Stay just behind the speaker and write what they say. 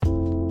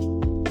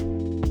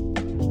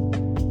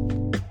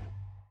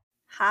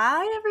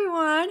Hi,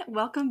 everyone.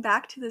 Welcome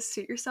back to the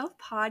Suit Yourself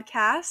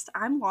podcast.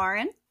 I'm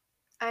Lauren.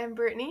 I'm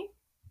Brittany.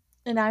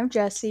 And I'm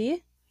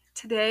Jessie.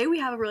 Today, we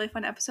have a really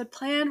fun episode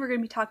planned. We're going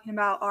to be talking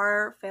about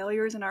our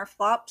failures and our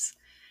flops.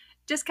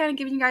 Just kind of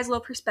giving you guys a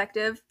little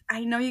perspective.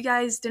 I know you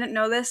guys didn't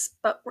know this,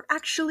 but we're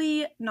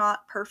actually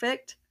not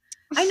perfect.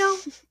 I know.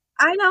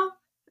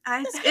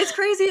 It's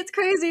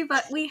crazy,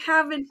 but we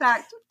have, in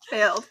fact,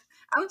 failed.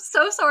 I'm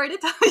so sorry to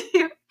tell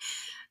you.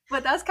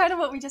 But that's kind of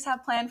what we just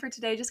have planned for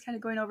today, just kind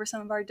of going over some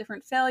of our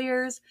different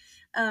failures.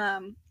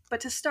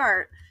 But to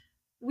start,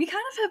 we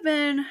kind of have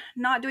been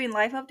not doing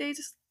life updates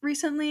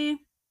recently,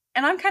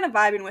 and I'm kind of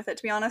vibing with it,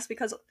 to be honest,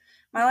 because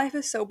my life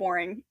is so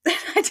boring.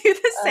 I do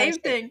the same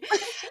thing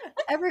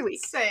every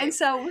week. Same. And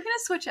so we're going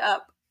to switch it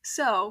up.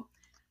 So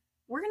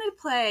we're going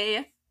to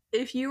play,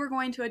 if you were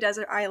going to a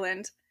desert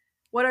island,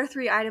 what are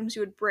 3 items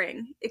you would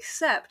bring?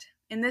 Except,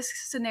 in this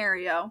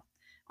scenario,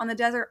 on the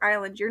desert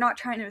island, you're not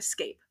trying to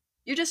escape.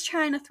 You're just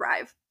trying to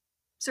thrive,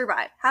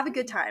 survive, have a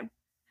good time.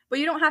 But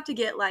you don't have to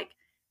get, like,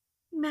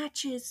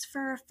 matches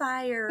for a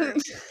fire,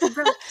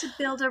 rope to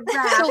build a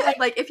raft.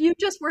 Like, if you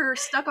just were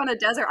stuck on a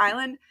desert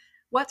island,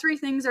 what 3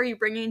 things are you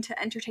bringing to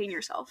entertain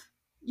yourself?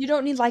 You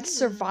don't need, like,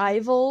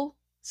 survival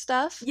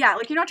stuff? Yeah,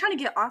 like, you're not trying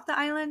to get off the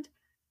island.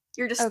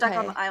 You're just stuck on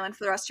Okay. the island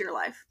for the rest of your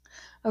life.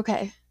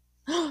 Okay.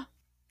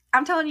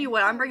 I'm telling you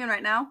what I'm bringing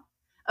right now.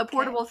 A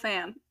portable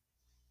fan.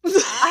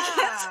 I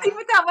can't sleep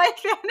without my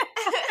fan in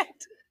bed.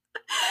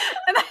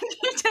 And I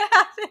need to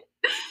have it.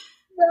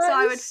 So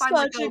I would find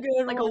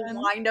like a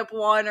wind-up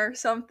one or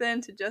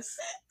something to just,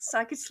 so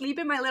I could sleep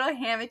in my little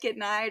hammock at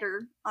night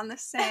or on the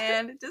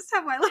sand. Just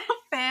have my little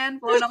fan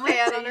blowing on my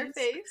Fan face. on her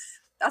face.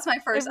 That's my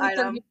first Every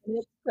item. 30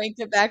 minutes, crank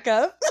it back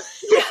up.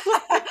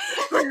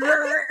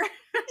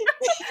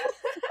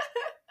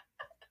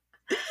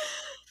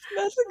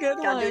 That's a good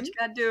Gotta do one. what you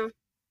gotta do.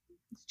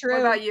 It's true.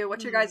 What about you?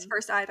 What's your guys'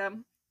 first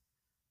item?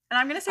 And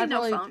I'm gonna say I'd no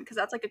probably- phone, because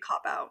that's like a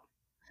cop-out.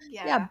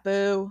 Yeah,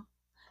 boo.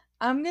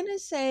 I'm gonna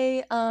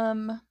say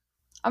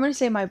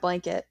my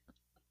blanket.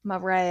 My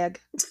rag.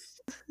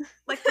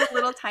 Like the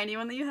little tiny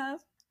one that you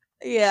have?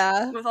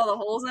 Yeah. With all the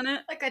holes in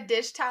it? Like a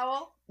dish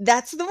towel.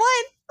 That's the one!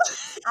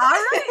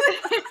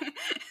 Alright!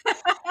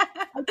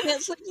 I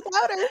can't sleep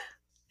without her.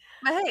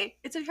 But hey,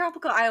 it's a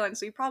tropical island,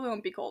 so you probably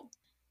won't be cold.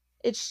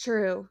 It's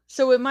true.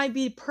 So it might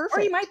be perfect.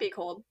 Or you might be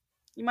cold.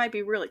 You might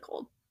be really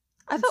cold.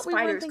 I thought we were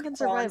Spiders thinking could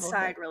crawl survival.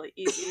 inside really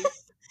easy.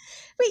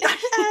 Wait,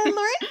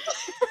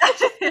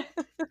 Lauren?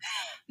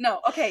 No,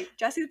 okay.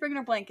 Jessie's bringing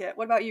her blanket.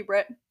 What about you,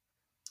 Britt?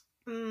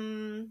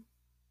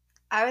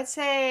 I would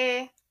say,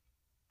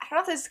 I don't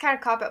know if this is kind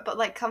of cop-out, but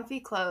like comfy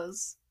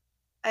clothes.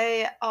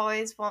 I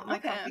always want my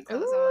comfy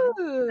clothes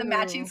on. The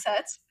matching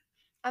sets.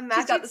 A She's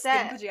matching got the skin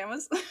set.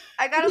 pajamas.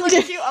 I gotta look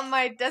cute on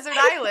my desert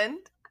island.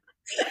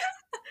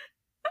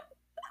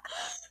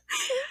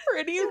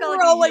 Pretty. She's got, We're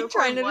like, a all like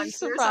unicorn trying to onesie or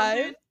survive.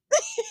 something.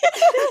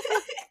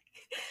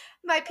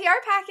 My PR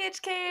package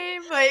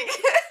came. Like,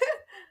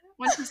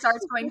 When she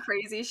starts going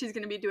crazy, she's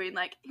gonna be doing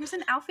like, here's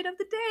an outfit of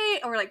the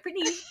day, or like,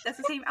 Brittany, that's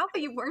the same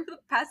outfit you've worn for the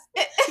past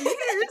 2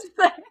 years.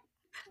 Like,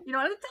 you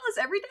don't have to tell us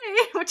every day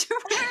what you're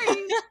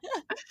wearing.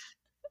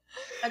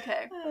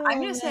 Okay, I'm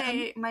gonna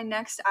say my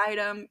next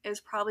item is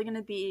probably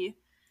gonna be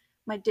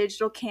my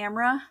digital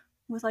camera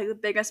with like the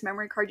biggest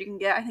memory card you can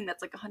get. I think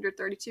that's like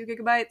 132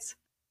 gigabytes.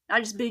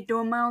 I just be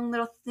doing my own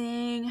little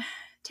thing,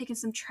 taking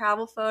some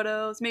travel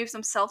photos, maybe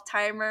some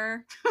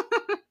self-timer.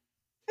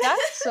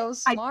 That's so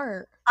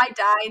smart. I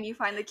die and you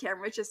find the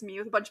camera, it's just me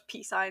with a bunch of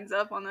peace signs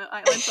up on the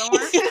island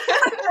somewhere.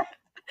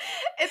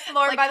 it's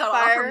Lauren Like by the cut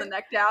off fire. from the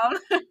neck down.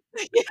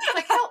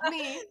 Like, help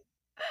me.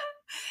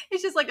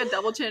 It's just like a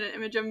double chin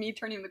image of me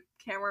turning the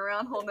camera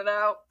around, holding it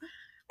out.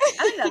 I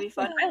think that'd be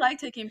fun. I like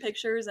taking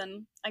pictures,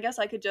 and I guess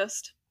I could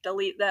just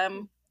delete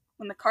them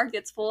when the card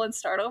gets full and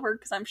start over,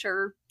 because I'm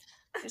sure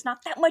there's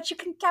not that much you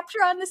can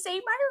capture on the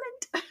same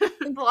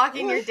island.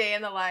 Blocking your day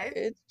in the life.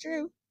 It's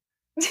true.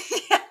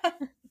 Yeah.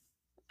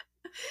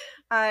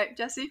 Alright,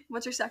 Jessie,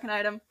 what's your second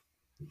item?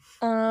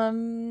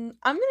 I'm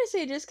gonna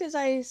say, just because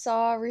I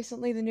saw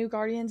recently the new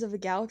Guardians of the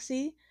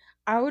Galaxy,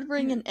 I would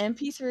bring an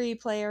MP3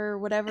 player, or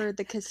whatever,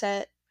 the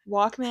cassette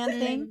Walkman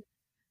thing,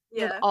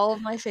 with Yeah, all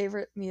of my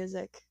favorite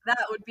music.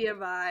 that would be a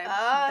vibe.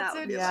 That's That a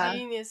would be Yeah.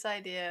 genius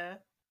idea.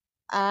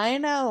 I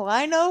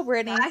know,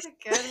 Brittany. That's a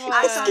good one.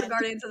 I saw the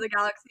Guardians of the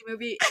Galaxy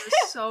movie. It was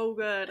so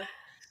good.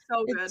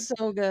 So good. It's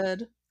so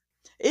good.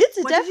 It's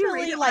What did you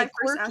rate definitely it when I like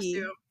first asked quirky.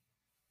 you?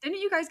 Didn't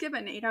you guys give it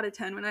an 8 out of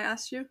 10 when I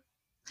asked you?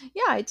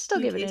 Yeah, I'd still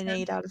give it an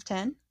Communication. 8 out of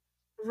 10.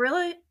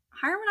 Really?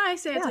 Hiram and I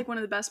say it's Yeah. like one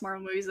of the best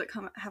Marvel movies that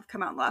have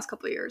come out in the last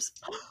couple of years.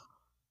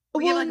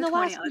 We give Well, it, in like, the a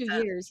 20 last out of few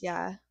 10. years,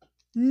 yeah.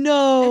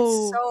 No.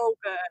 It's so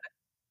good.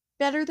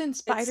 Better than so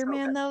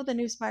Spider-Man, good. though, the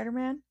new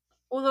Spider-Man?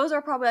 Well, those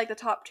are probably like the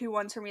top 2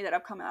 ones for me that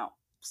have come out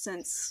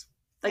since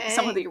like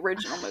some of Dang. the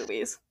original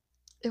movies.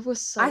 It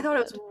was so I thought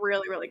it good. was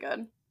really, really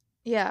good.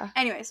 Yeah.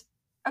 Anyways,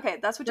 okay,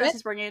 that's what Britt?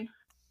 Jessie's bringing.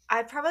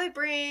 I'd probably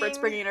bring. Britt's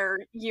bringing her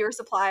year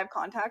supply of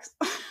contacts.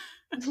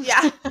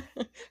 Yeah.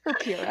 Her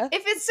Pura.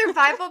 If it's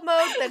survival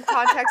mode, then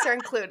contacts are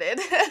included.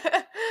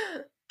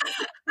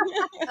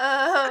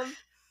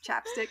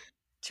 Chapstick.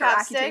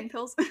 Chapstick. Accutane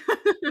pills.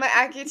 My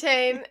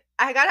Accutane.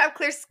 I gotta have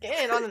clear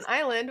skin on an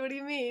island. What do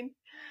you mean?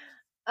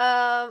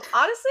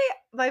 Honestly,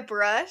 my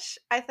brush.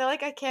 I feel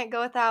like I can't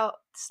go without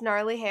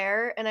snarly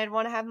hair, and I'd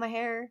want to have my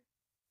hair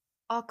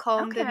all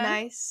combed and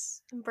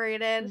nice and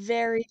braided.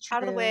 Very true.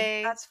 Out of the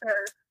way. That's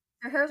fair.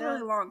 Your hair's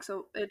really long,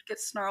 so it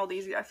gets snarled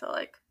easy, I feel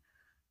like.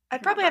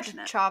 I'd probably have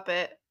to chop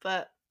it,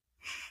 but...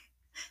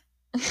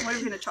 What are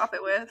you going to chop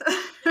it with?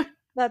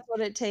 That's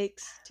what it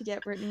takes to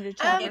get Brittany to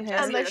chop her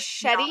hair. A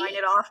machete?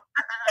 It off.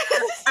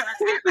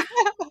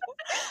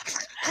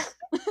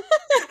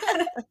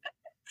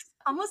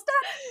 Almost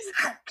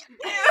done.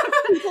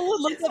 People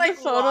would look at the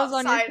photos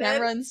on your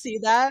camera and see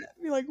that.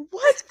 Be like,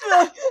 what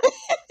the?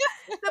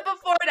 The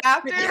before and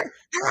after?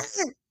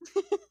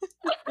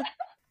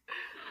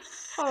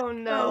 Oh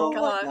no. Oh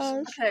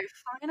gosh. Okay,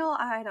 final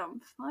item.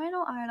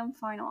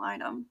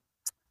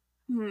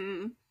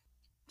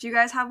 Do you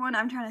guys have one?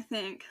 I'm trying to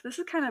think. This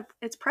is kind of,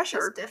 it's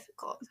pressure. It's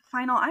difficult.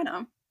 Final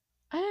item.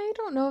 I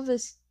don't know if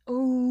this,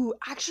 oh,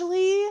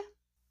 actually.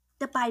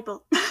 The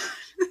Bible.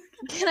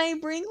 Can I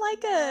bring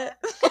like a,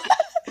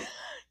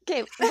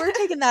 okay, we're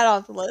taking that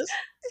off the list.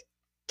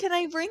 Can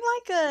I bring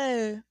like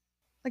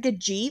a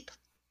Jeep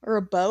or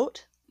a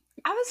boat?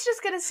 I was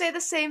just gonna say the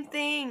same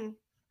thing.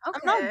 Okay.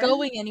 I'm not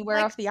going anywhere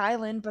off the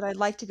island, but I'd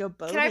like to go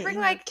boating. Can I bring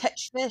like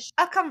catch fish?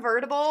 A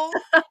convertible?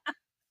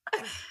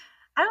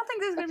 I don't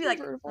think there's gonna be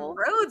like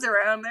roads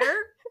around there.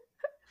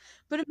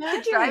 But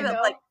imagine you drive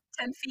up like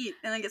 10 feet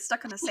and then get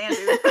stuck on the sand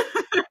dune.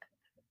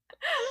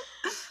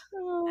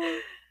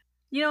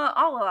 You know what?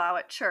 I'll allow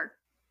it. Sure.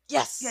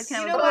 Yes. You guys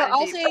can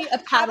I'll say a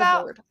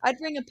paddleboard. I'd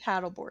bring a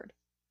paddleboard.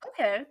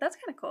 Okay, that's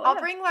kind of cool. I'll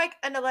bring like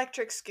an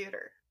electric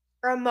scooter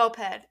or a moped.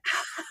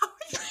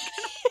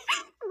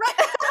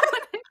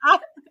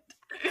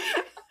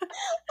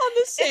 On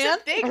the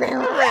sand. It's a big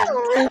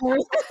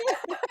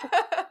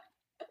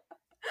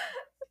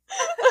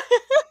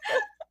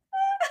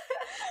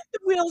The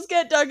wheels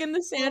get dug in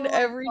the sand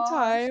every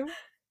time.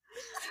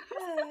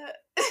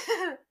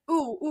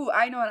 Ooh,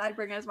 I know what I'd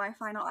bring as my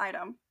final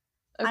item.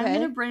 Okay. I'm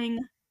gonna bring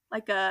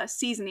like a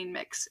seasoning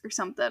mix or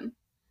something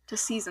to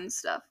season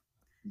stuff.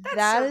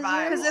 That is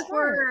because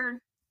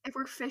if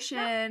we're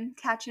fishing,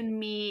 catching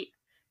meat,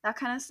 that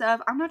kind of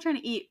stuff, I'm not trying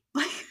to eat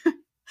like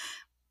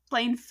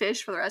plain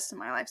fish for the rest of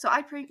my life. So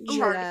I'd bring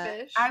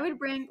fish. I would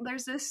bring.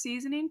 There's this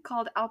seasoning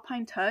called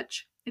Alpine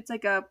Touch. It's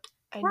like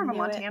more of a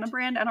Montana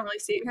brand. I don't really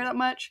see it here that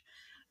much,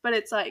 but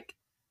it's like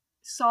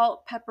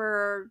salt,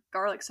 pepper,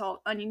 garlic,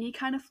 salt, oniony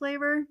kind of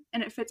flavor,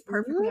 and it fits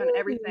perfectly on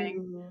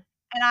everything.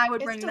 And I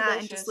would bring that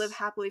and just live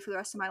happily for the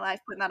rest of my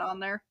life putting that on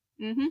there.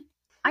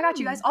 I got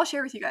you guys. I'll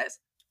share with you guys.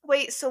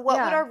 Wait, so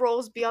what would our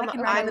roles be on the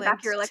island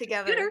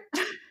together?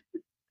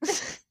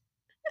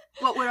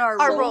 What would our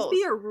roles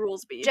be or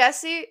rules be?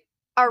 Jesse,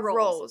 our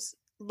roles.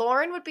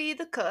 Lauren would be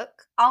the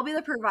cook. I'll be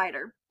the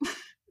provider.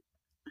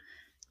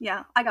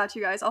 Yeah, I got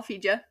you guys. I'll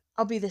feed you.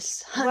 I'll be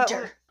this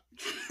hunter.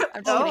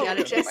 I'm just kidding. I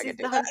don't know if I can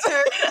do that.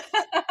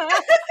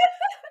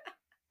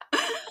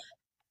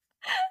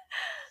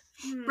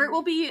 Britt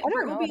will be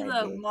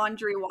the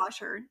laundry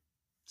washer.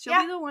 She'll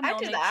be the one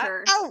that'll make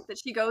sure that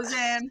she goes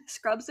in,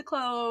 scrubs the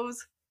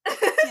clothes,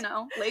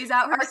 lays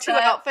out her two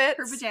outfits,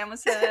 her pajama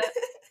set.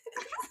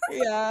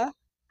 Yeah.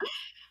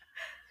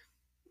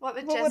 What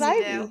would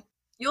Jessie do?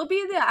 You'll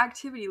be the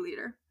activity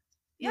leader.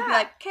 You'll be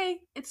like, okay,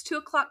 it's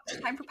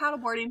 2:00, time for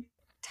paddleboarding.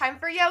 Time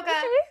for yoga.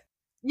 Okay.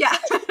 Yeah.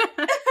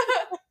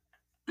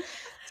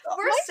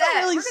 We're set.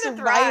 Not really we're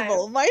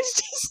survival. Mine's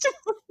just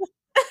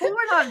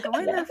we're not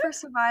going there for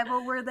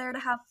survival. We're there to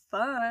have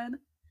fun.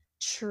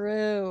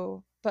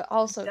 True. But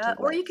also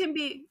or you can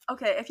be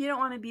if you don't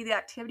want to be the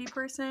activity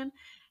person,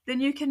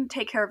 then you can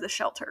take care of the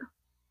shelter.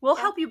 We'll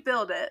help you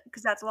build it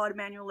because that's a lot of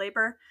manual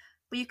labor,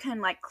 but you can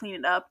like clean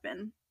it up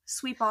and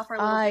sweep off our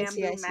little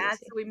bamboo mats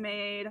that we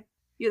made.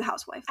 You're the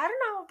housewife. I don't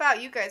know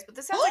about you guys, but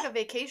this sounds like a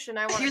vacation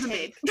I want to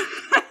take.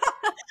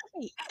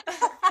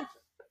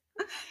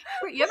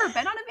 Wait, you ever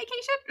been on a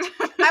vacation?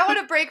 I want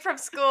a break from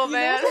school,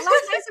 man.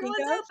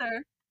 Out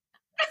there.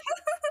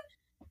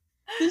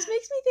 This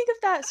makes me think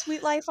of that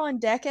Sweet Life on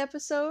Deck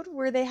episode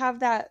where they have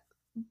that,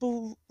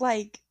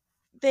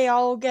 they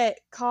all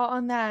get caught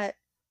on that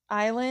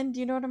island. Do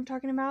you know what I'm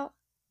talking about?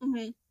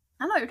 Mm-hmm.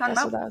 I know what you're talking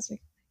about. What that was.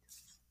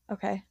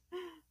 Okay.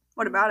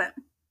 What about it?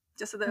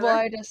 Just so that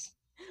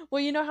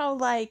well, you know how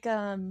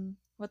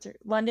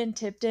London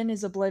Tipton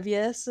is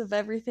oblivious of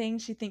everything.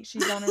 She thinks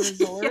she's on a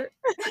resort.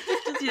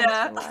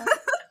 Yeah.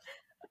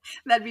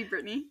 That'd be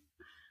Brittany.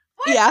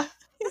 What? Yeah.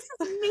 This is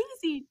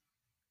amazing.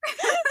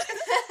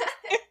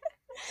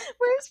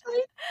 Where's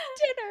my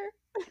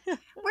dinner?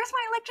 Where's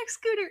my electric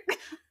scooter?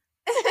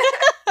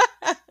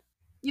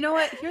 You know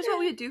what? Here's what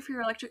we would do for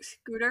your electric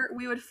scooter.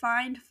 We would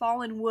find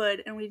fallen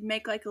wood and we'd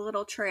make like a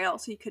little trail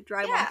so you could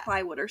drive on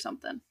plywood or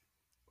something.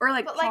 Or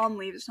like palm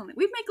leaves or something.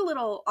 We'd make a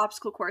little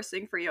obstacle course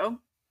thing for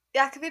you.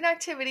 Yeah, it could be an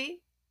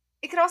activity.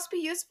 It could also be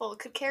useful. It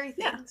could carry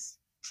things.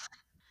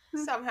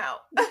 Yeah. Somehow.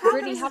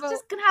 Brittany,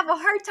 just gonna have a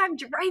hard time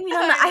driving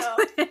on the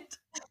island.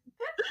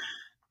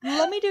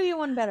 Let me do you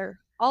one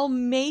better. I'll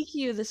make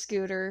you the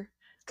scooter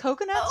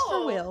Coconuts for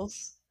Oh.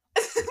 wheels.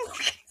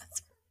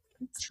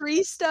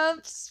 Tree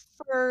stumps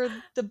for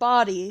the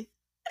body.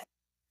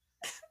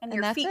 And And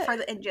your that's feet it. for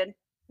the engine.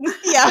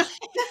 Yeah.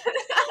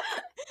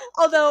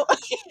 Although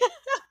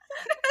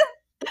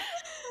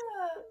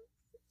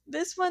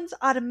this one's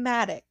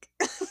automatic.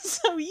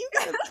 So you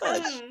gotta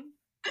push.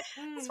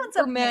 This one's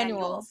Or a manual,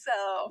 manual.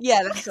 so.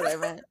 Yeah, that's what I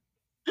meant.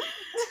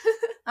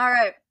 All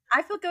right.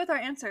 I feel good with our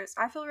answers.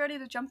 I feel ready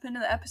to jump into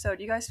the episode.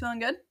 You guys feeling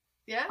good?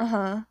 Yeah.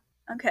 Uh-huh.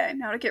 Okay,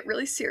 now to get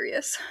really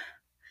serious.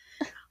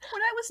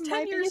 When I was 10 My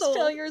years biggest old.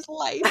 failure's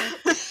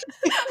life.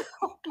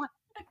 Oh my.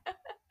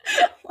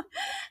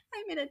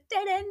 I'm in a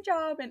dead-end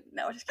job and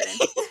no, just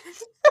kidding.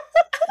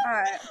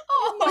 Alright.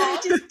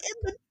 Marriage is in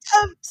the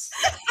dumps.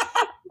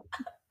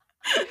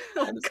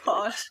 Oh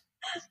gosh.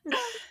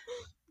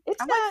 It's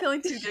I'm not. like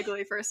feeling too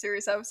giggly for a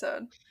serious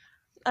episode.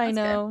 I That's good.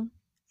 know.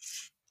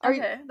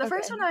 Okay, the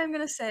first okay. one I'm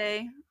gonna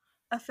say,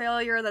 a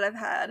failure that I've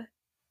had,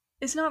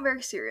 is not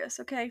very serious,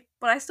 okay?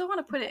 But I still want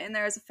to put it in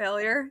there as a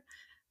failure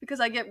because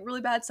I get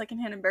really bad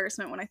secondhand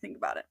embarrassment when I think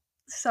about it.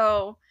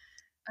 So,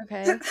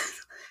 Okay.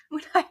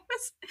 when I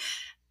was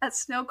at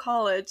Snow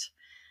College,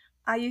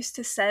 I used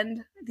to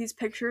send these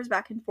pictures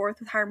back and forth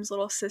with Hiram's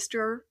little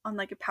sister on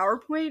like a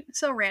PowerPoint.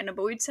 So random,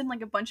 but we'd send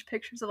like a bunch of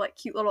pictures of like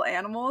cute little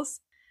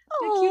animals.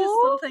 The cutest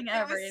little thing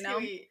ever, you know?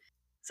 Sweet.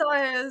 So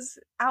I was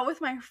out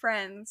with my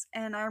friends,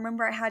 and I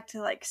remember I had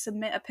to like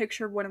submit a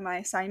picture of one of my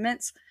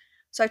assignments.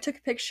 So I took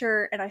a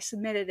picture and I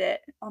submitted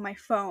it on my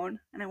phone,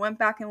 and I went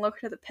back and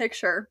looked at the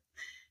picture.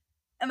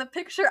 And the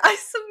picture I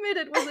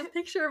submitted was a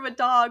picture of a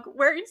dog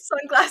wearing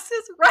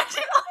sunglasses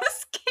riding on a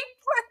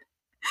skateboard.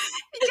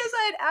 Because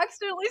I had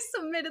accidentally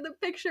submitted the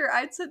picture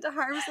I'd sent to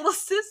Hiram's little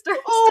sister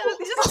instead of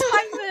the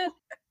assignment.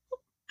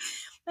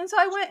 And so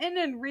I went in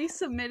and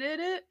resubmitted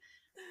it.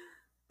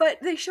 But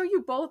they show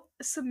you both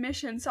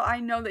submissions, so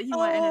I know that he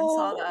went in and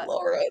saw that.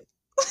 Lauren.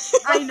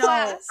 I know.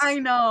 Class. I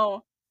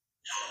know.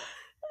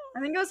 I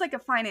think it was like a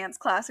finance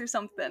class or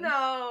something.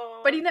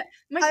 No. But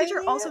my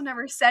teacher I- also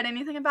never said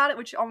anything about it,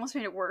 which almost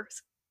made it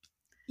worse.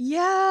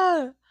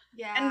 Yeah.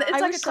 Yeah. And it's I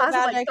like a wish so class of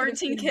bad I like could have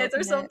 13 seen kids or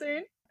both in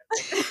something.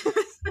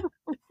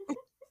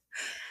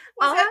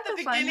 Was I'll that have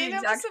the to find the beginning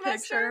of the exact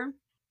semester? picture.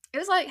 It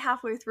was like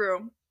halfway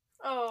through.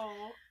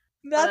 Oh.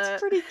 That's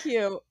pretty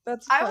cute.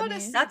 That's I funny. wanna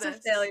see- That's a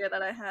this. failure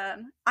that I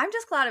had. I'm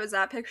just glad it was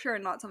that picture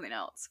and not something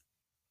else.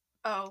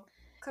 Oh.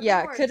 Could've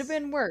Yeah, been could have worse.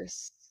 been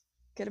worse.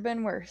 Could have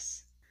been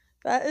worse.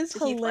 That is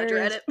The Heath Ledger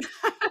hilarious.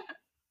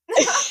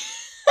 edit.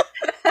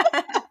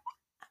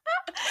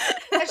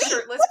 A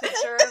shirtless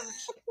picture of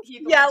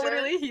Heath Yeah, Ledger.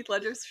 literally Heath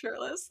Ledger's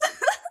shirtless.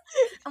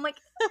 I'm like,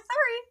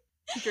 sorry.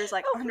 Teacher's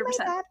like, Oh, my 100%.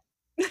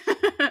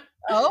 bad.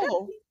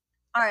 Oh,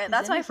 All right, He's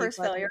that's in a my Heath first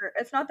Ledger. failure.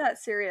 It's not that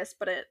serious,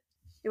 but it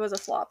was a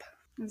flop.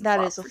 It was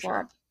that is a for sure.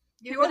 flop.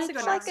 You Who wants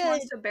could've to go gone- next? Who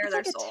wants to bare It's their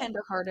like a soul?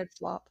 tender-hearted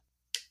flop.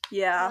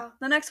 Yeah, Yeah.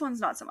 the next one's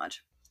not so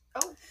much.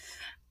 Oh.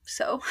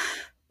 So,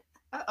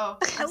 Uh-oh.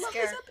 I I'm love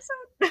scared. this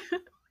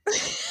episode.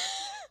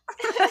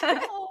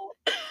 Oh.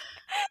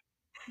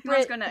 Who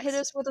wants to Britt, go next? hit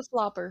us with a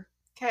flopper.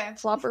 Okay.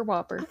 Flopper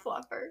whopper.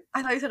 Flopper.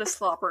 I thought you said a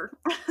slopper.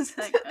 I was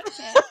like,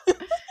 okay.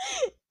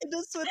 Hit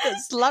us with a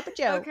sloppy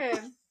joe. Okay.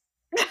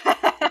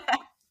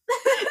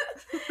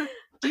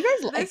 Do you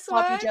guys like This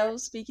sloppy one?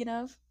 joes, speaking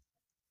of?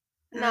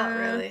 Not Mm.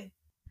 really.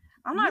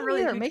 I'm not Me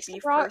really a neither. huge Makes the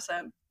beef broth-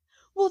 person.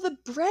 Well, the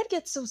bread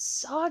gets so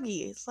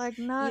soggy. It's like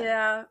not...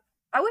 Yeah.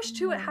 I wish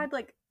too it Mm. had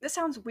like, this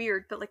sounds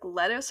weird, but like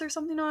lettuce or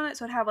something on it,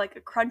 so it'd have like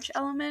a crunch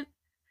element.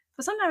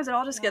 But sometimes it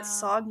all just gets Yeah.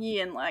 soggy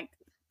and like,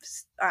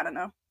 I don't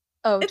know.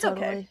 Oh, It's okay.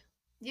 totally.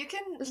 You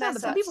can It's mess not up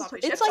the best. People sloppy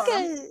put It's chips joes. like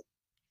on a... It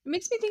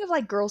makes me think of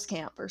like girls'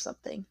 camp or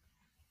something.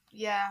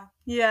 Yeah.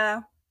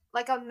 Yeah.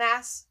 Like a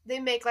mass, they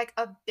make like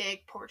a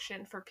big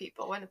portion for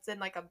people when it's in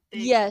like a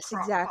big Yes,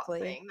 crock pot exactly.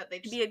 thing that they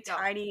It'd just be a dump.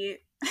 tiny,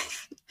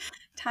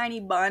 tiny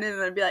bun, and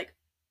then it'd be like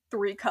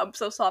 3 cups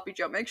of sloppy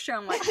Joe mixture.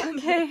 I'm like,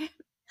 okay,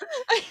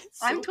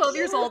 I'm So 12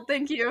 years cute. old.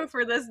 Thank you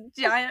for this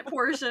giant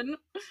portion.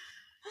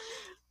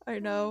 I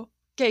know.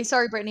 Okay,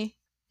 sorry, Brittany.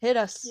 Hit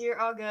us. You're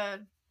all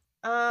good.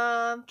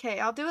 Okay,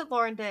 I'll do what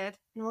Lauren did,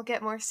 and we'll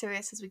get more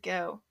serious as we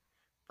go.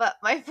 But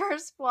my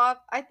first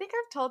flop, I think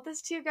I've told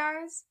this to you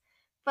guys,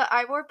 but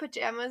I wore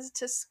pajamas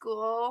to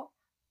school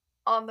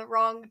on the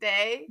wrong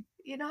day.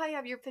 You know how you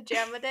have your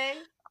pajama day?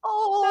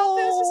 No,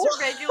 it was just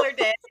a regular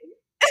day.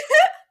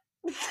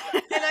 And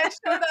I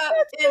showed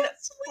up in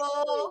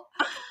full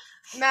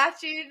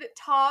matching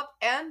top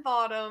and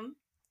bottom.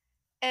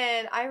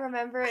 And I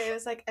remember it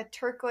was like a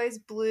turquoise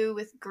blue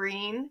with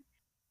green.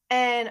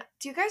 And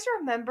do you guys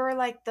remember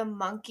like the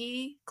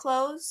monkey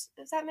clothes?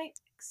 Does that make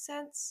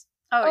sense?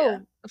 Oh, yeah.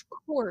 Of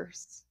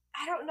course.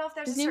 I don't know if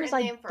there's His a name certain was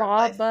like name for it.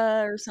 But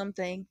Baba or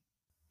something.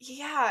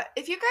 yeah,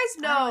 if you guys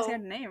I don't know if he know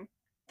had a name.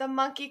 the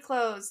monkey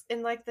clothes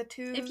in like the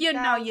 2000s, If you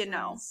know, you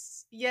know.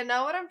 You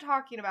know what I'm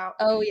talking about.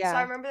 Oh So I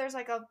yeah. remember there's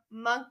like a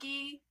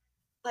monkey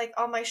like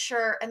on my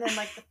shirt, and then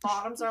like the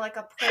bottoms are like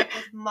a print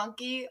with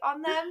monkey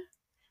on them.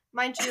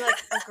 Mind you,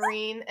 like a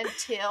green and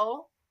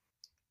teal.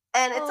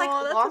 And it's Aw,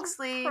 like that's long so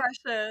sleeve,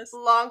 Precious.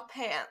 long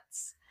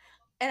pants.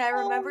 And I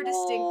remember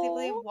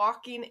distinctively Oh.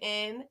 walking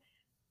in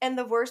And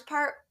the worst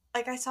part,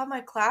 like, I saw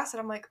my class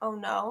and I'm like, oh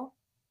no.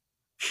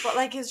 But,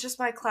 like, it's just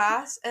my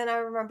class. And I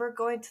remember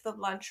going to the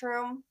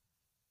lunchroom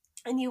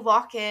and you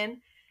walk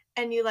in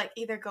and you, like,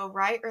 either go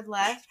right or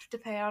left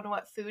depending on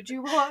what food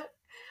you want.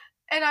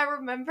 And I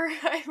remember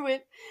I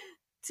went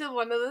to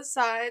one of the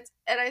sides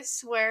and I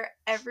swear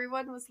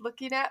everyone was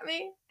looking at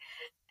me.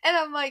 And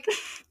I'm like,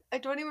 I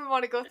don't even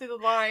want to go through the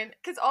line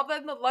because all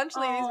the lunch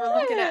ladies were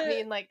looking at me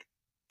and like,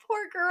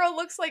 poor girl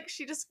looks like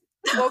she just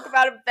woke up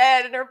out of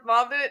bed and her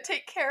mom didn't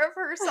take care of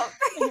her or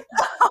something.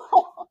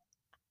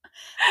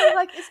 You're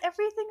like, is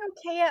everything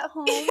okay at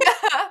home? Yeah.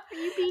 Are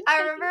you being I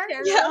taken remember.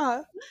 care of?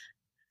 Yeah.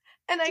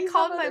 And I Do you have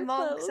called my other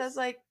mom because I clothes? was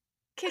like,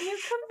 can you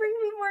come bring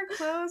me more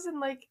clothes and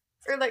like,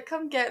 or like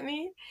come get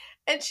me?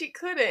 And she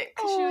couldn't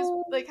because she was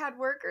Oh. like had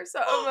work or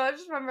something. I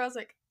just remember I was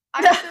like,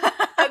 I have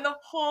to spend the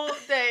whole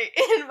day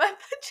in my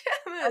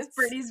pajamas. That's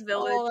Brittany's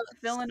Oh, that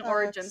villain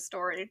origin sucks.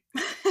 story.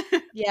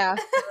 Yeah,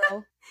 for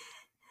real.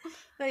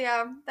 But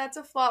yeah, that's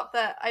a flop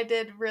that I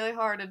did really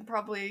hard and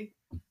probably,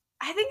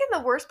 I think in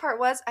the worst part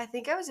was, I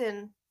think I was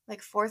in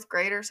like 4th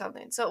grade or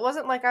something. So it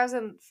wasn't like I was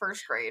in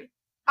 1st grade.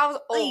 I was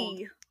old.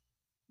 Ay.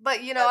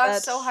 But you know, Yeah, I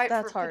was so hyped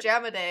that's for hard.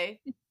 pajama day.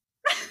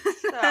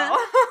 So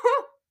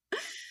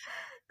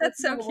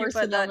That's so even cute, worse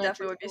but than that elementary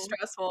definitely would be school.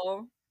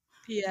 stressful.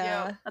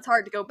 Yeah. That's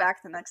hard to go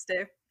back the next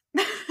day.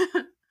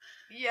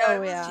 yeah, Oh, it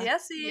was yeah.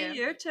 Jesse, Yeah.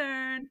 your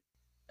turn.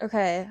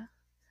 Okay.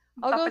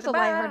 I'll go with the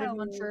lighthearted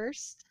one Ba-ba-da-bow.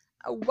 first.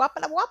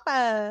 Wappa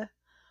wappa.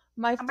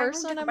 My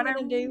first one I'm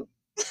gonna do.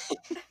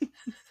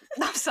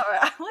 I'm sorry,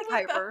 I like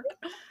hyper.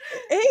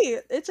 Hey,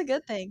 it's a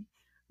good thing.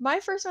 My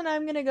first one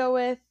I'm gonna go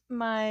with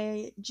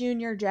my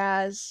junior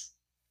jazz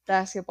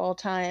basketball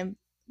time.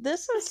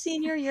 This was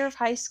senior year of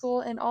high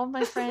school, and all of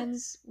my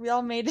friends, we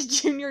all made a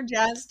junior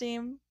jazz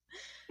team.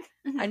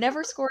 I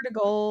never scored a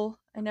goal.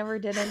 I never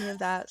did any of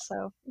that,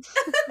 so.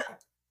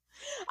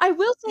 I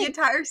will The say,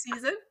 entire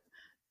season?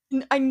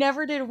 I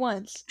never did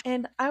once,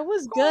 and I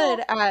was good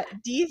at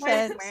Wait,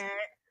 defense. wait.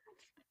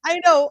 I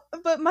know,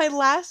 but my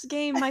last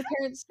game, my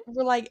parents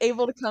were like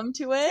able to come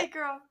to Hey it,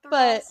 girl, the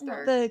but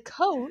roster. the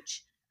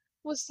coach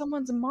was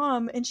someone's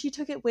mom, and she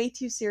took it way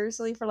too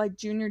seriously for like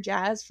junior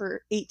jazz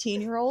for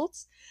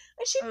 18-year-olds,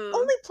 and she Ugh.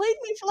 only played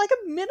me for like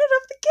a minute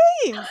of the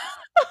game.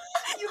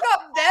 You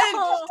got benched.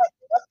 Oh,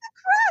 What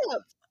the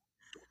crap?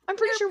 I'm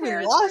pretty Your sure we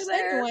parents were lost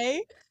there.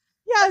 anyway.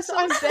 Yeah, That's so so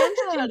I'm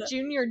benched in sad.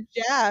 junior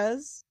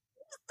jazz.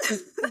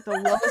 Like the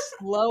lowest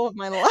low of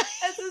my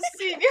life. As a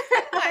senior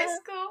in high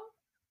school.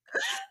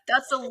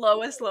 That's the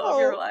lowest low of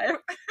your Oh. life.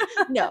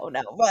 No,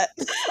 but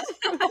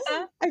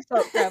I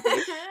felt crappy.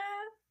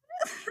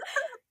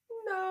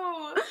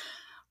 No.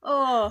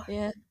 Oh,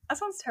 Yeah, that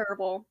sounds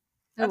terrible.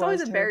 it That's always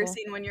was terrible.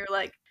 embarrassing when you're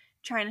like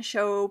trying to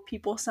show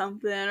people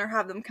something or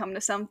have them come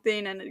to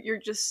something and you're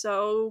just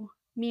so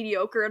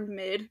mediocre and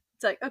mid.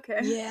 It's like, okay.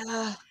 Yeah.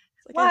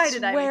 It's like, Why I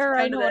did I make you swear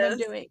I come to know what I'm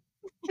this? doing.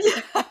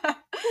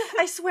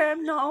 I swear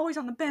I'm not always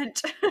on the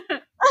bench.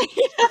 I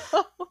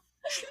know.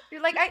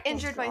 You're like, I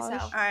injured gosh.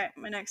 myself. Alright,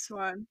 my next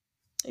one.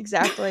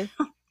 Exactly.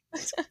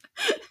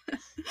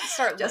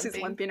 Start Jesse's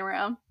limping. limping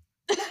around.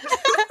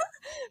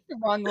 The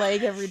wrong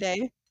leg every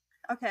day.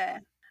 Okay.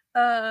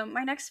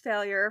 My next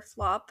failure,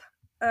 flop.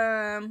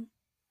 I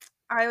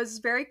was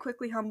very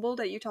quickly humbled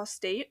at Utah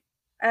State.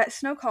 At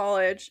Snow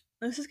College,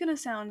 this is gonna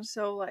sound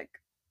so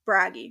like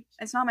braggy.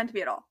 It's not meant to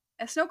be at all.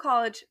 At Snow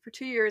College, for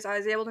 2 years, I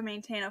was able to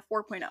maintain a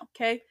 4.0.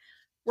 Okay,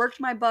 worked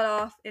my butt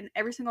off in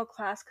every single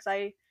class because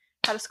I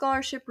had a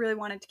scholarship, really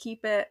wanted to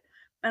keep it,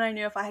 and I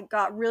knew if I had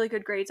got really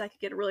good grades, I could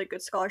get a really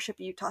good scholarship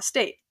at Utah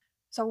State.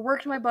 So I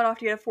worked my butt off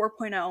to get a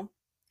 4.0.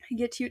 I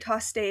get to Utah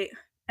State,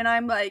 and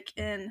I'm like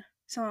in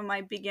some of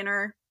my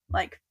beginner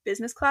like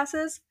business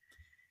classes.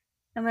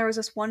 And there was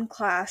this one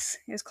class,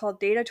 it was called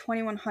Data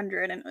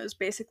 2100, and it was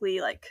basically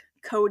like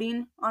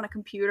coding on a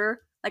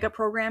computer, like a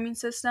programming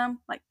system,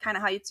 like kind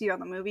of how you'd see on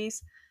the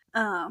movies,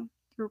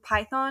 through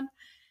Python.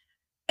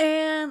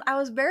 And I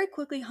was very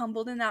quickly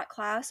humbled in that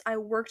class. I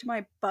worked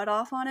my butt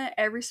off on it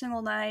every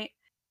single night,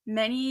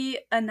 many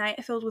a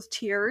night filled with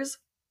tears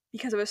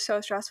because it was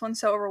so stressful and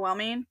so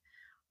overwhelming.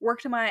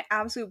 Worked my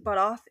absolute butt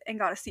off and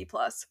got a C+.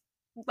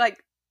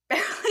 Like,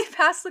 barely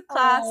passed the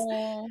class.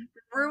 Aw.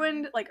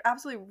 Ruined, like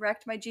absolutely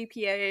wrecked my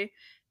GPA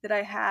that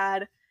I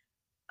had.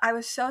 I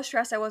was so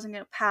stressed I wasn't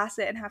going to pass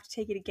it and have to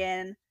take it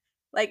again.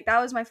 Like, that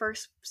was my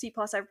first C+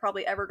 I've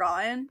probably ever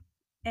gotten,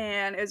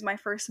 and it was my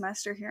first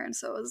semester here, and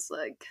so it was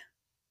like,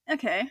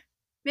 okay,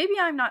 maybe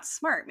I'm not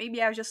smart.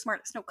 Maybe I was just smart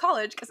at Snow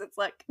College because it's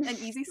like an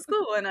easy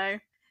school, and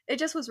it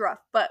just was rough.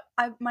 But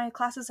my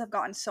classes have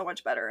gotten so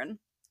much better, and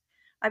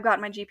I've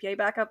gotten my GPA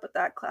back up, but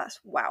that class,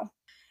 wow.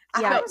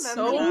 I Yeah, felt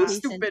remember so that.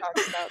 Jason stupid.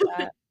 talks about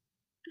that.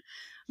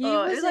 He It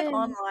was was like in.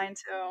 online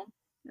too.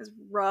 It was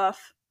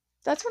rough.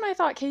 That's when I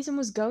thought Kason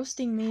was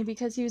ghosting me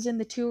because he was in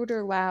the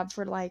tutor lab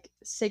for like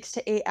 6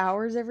 to 8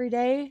 hours every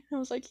day. I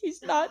was like,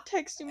 he's not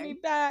texting me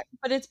back.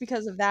 But it's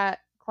because of that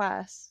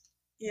class.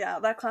 Yeah,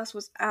 that class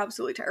was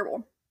absolutely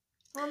terrible.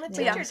 Well, and the But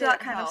teacher yeah, so that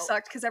didn't kind of help.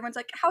 sucked because everyone's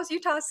like, how's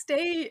Utah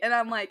State? And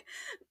I'm like,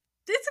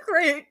 it's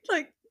great.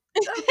 Like,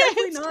 I'm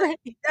definitely It's not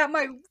great. at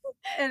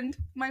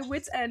my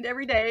wits end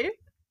every day.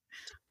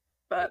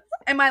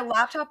 And my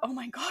laptop, oh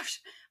my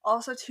gosh.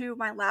 Also too,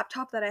 my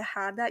laptop that I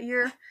had that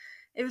year,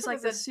 it was It like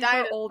was a this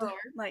super old, dinosaur.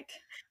 like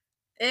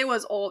it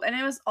was old, and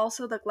it was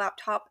also the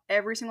laptop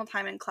every single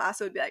time in class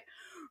it would be like,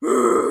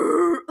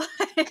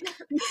 like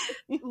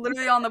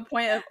literally on the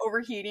point of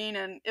overheating,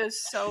 and it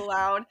was so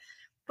loud.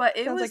 But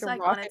it Sounds like was a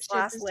like on rocket its ship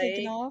last just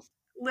taking leg. off.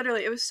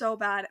 Literally, it was so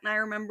bad. And I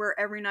remember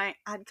every night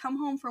I'd come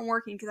home from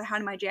working because I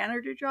had my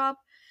janitor job.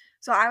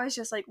 So I was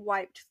just like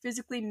wiped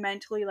physically,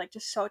 mentally, like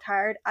just so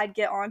tired. I'd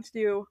get on to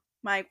do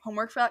my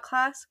homework for that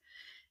class,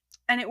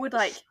 and it would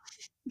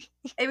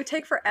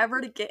take forever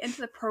to get into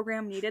the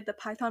program needed, the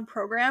Python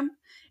program,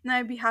 and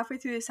I'd be halfway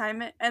through the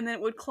assignment, and then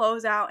it would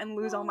close out and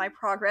lose all my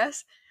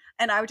progress,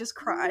 and I would just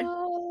cry.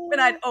 And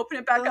I'd No. open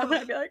it back up and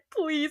Ugh. I'd be like,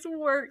 please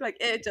work. Like,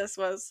 it just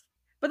was.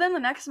 But then the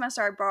next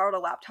semester, I borrowed a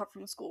laptop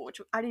from school, which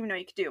I didn't even know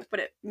you could do, but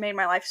it made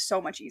my life so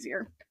much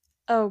easier.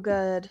 Oh,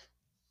 good.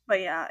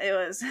 But yeah, it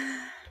was.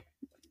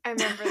 I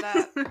remember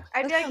that.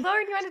 I'd be That like, sounds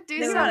Lauren, you want to do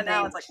Think about it something?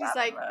 now, it's like She's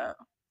laughing like, about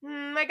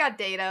it. I got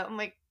data. I'm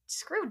like,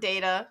 screw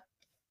data.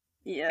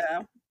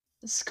 Yeah.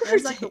 screw It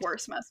was like the data.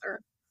 worst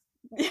semester.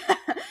 Yeah.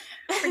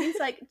 Brittany's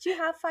like, do you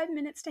have 5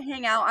 minutes to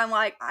hang out? I'm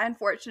like, I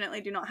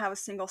unfortunately do not have a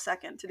single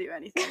second to do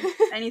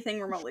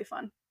anything remotely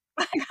fun.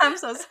 Like, I'm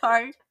so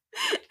sorry.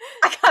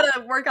 I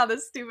gotta work on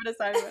this stupid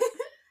assignment.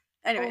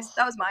 Anyways, Oh.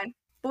 that was mine.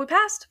 But we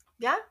passed.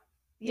 Yeah,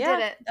 you Yeah,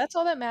 did it. that's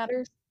all that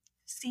matters.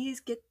 C's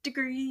get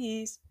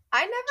degrees.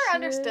 I never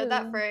understood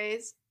that True.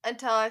 phrase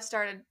until I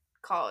started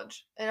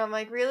college. And I'm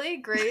like, really?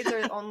 Grades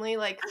are only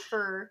like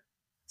for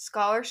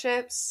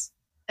scholarships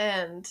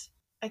and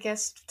I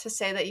guess to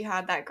say that you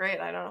had that grade,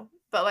 I don't know.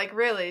 But like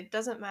really, it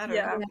doesn't matter.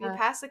 Yeah. You Yeah.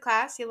 pass the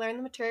class, you learn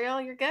the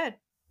material, you're good.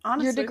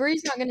 Honestly. Your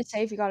degree's not gonna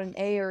say if you got an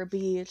A or a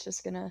B. It's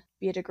just gonna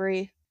be a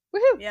degree.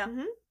 Woohoo! Yeah.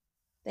 Mm-hmm.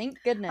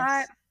 Thank goodness.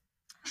 Alright.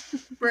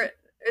 Britt,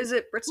 is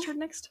it Britt's turn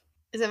next?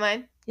 Is it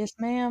mine? Yes,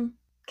 ma'am.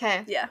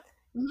 Okay. Yeah.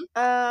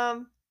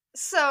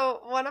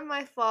 So one of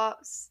my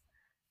flops,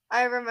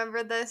 I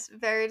remember this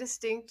very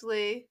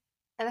distinctly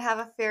and I have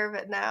a fear of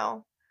it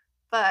now.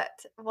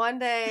 But one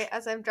day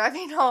as I'm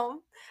driving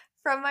home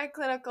from my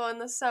clinical in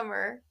the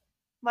summer,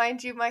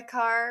 mind you, my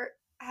car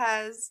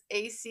has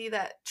AC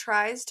that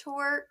tries to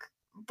work,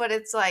 but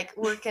it's like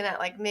working at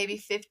like maybe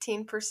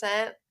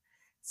 15%.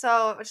 So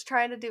I was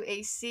trying to do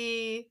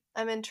AC.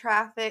 I'm in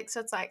traffic, so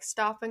it's like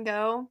stop and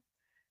go.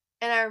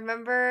 And I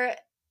remember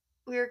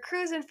we were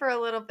cruising for a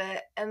little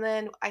bit, and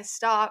then I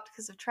stopped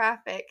because of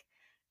traffic.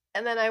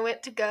 And then I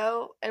went to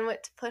go and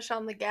went to push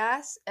on the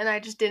gas, and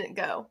I just didn't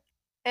go.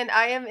 And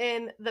I am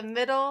in the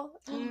middle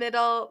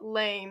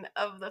lane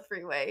of the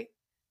freeway.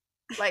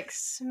 Like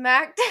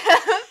smack dab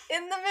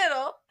in the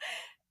middle.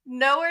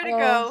 Nowhere to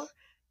go.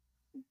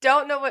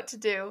 Don't know what to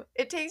do.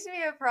 It takes me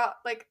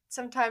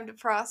some time to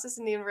process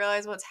and even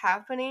realize what's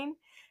happening.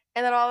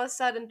 And then all of a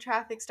sudden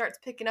traffic starts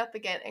picking up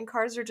again and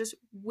cars are just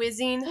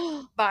whizzing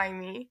by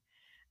me.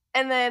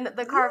 And then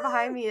the car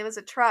behind me, it was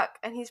a truck,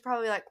 and he's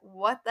probably like,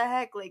 what the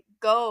heck? Like,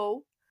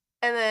 go.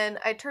 And then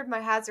I turned my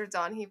hazards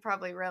on. He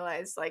probably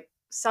realized, like,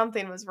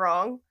 something was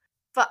wrong.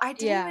 But I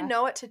didn't even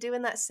know what to do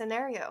in that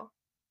scenario.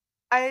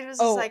 I was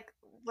just like,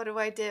 what do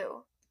I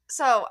do?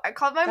 So I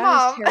called my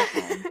mom.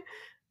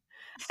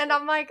 And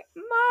I'm like,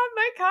 Mom,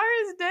 my car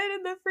is dead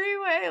in the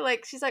freeway.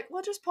 Like, she's like,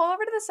 well, just pull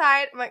over to the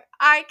side. I'm like,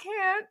 I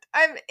can't.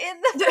 I'm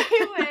in the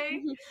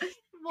freeway.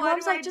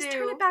 What do I do? Just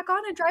turn it back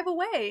on and drive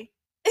away.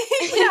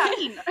 Yeah.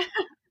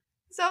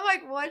 So I'm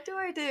like, what do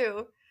I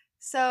do?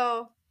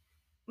 So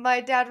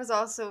my dad was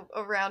also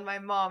around my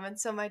mom, and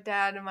so my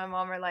dad and my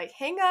mom are like,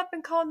 hang up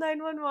and call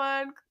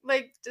 911.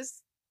 Like,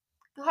 just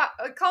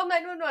call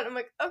 911. I'm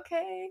like,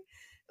 okay.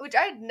 Which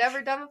I had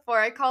never done before.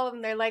 I call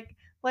them, they're like,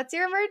 what's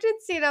your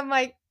emergency? And I'm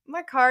like,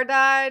 my car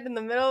died in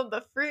the middle of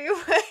the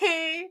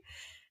freeway.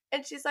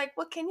 And she's like,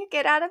 well, can you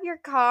get out of your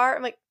car?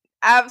 I'm like,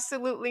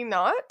 absolutely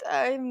not.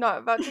 I'm not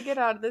about to get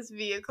out of this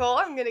vehicle.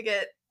 I'm going to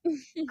get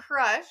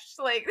crushed.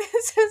 Like,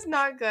 this is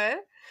not good.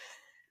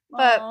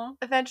 But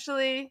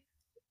eventually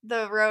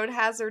the road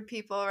hazard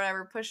people or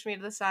whatever pushed me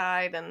to the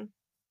side and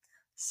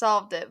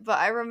solved it. But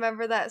I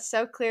remember that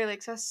so clearly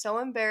because I was so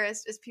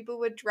embarrassed as people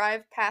would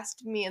drive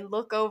past me and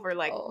look over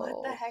like,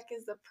 what the heck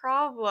is the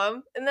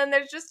problem? And then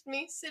there's just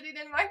me sitting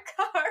in my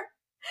car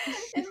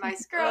in my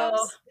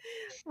scrubs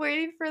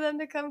waiting for them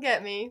to come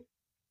get me.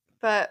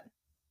 But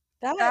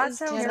that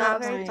sounds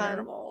not very fun.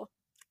 terrible.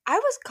 I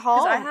was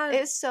calm.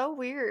 It was so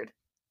weird.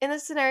 In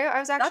this scenario, I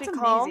was actually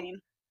calm. Amazing.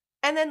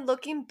 And then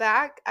looking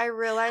back, I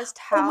realized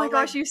how oh my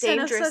gosh, you sent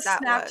us a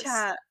Snapchat.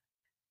 Was.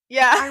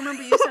 Yeah. I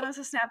remember you sent us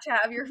a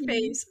Snapchat of your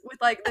face with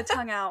like the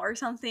tongue out or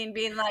something,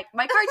 being like,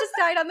 my car just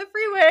died on the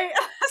freeway.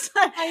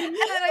 And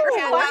then I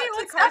ran out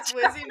to cars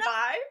whizzing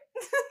by.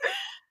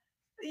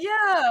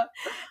 Yeah.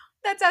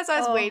 That's as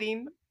I was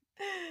waiting.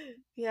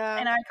 Yeah.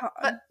 And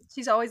but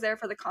she's always there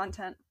for the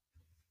content.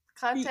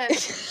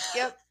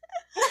 Yep.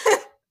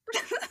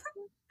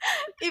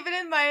 Even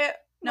in my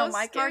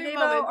my car gave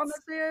out on the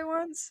freeway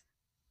once.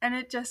 And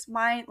it just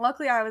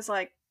luckily I was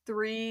like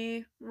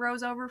 3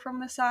 rows over from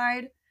the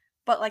side,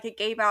 but like it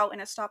gave out and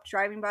it stopped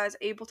driving, but I was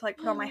able to like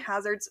put on my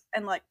hazards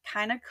and like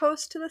kind of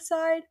coast to the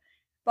side.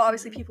 But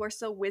obviously people are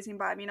still whizzing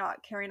by me,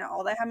 not caring at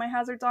all that I had my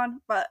hazards on.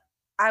 But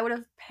I would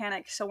have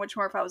panicked so much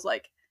more if I was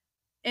like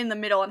in the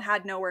middle and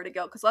had nowhere to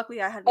go, because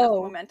luckily I had enough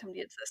momentum to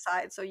get to the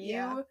side.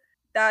 So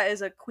that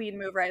is a queen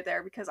move right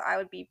there, because I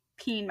would be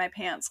peeing my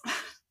pants.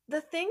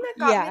 The thing that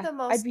got me the I'd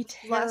most be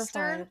flustered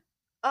terrified.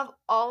 of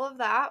all of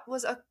that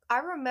was I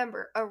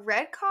remember a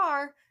red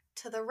car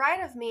to the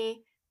right of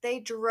me. They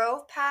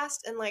drove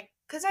past and like,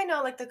 because I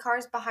know like the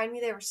cars behind me,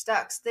 they were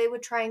stuck, so they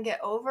would try and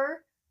get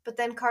over, but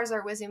then cars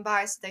are whizzing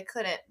by, so they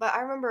couldn't. But I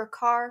remember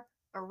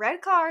a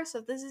red car, so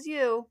if this is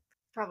you,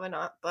 probably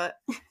not, but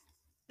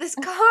this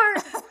car,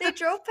 they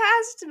drove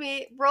past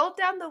me, rolled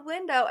down the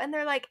window, and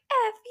they're like,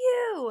 F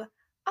you.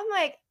 I'm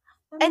like,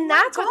 and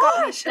that's what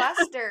got me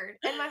flustered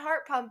and my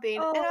heart pumping.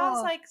 And I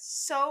was like,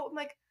 I'm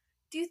like,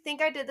 do you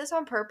think I did this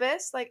on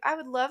purpose? Like, I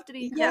would love to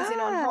be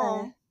cruising on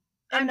home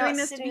and I'm not doing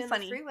this sitting to be in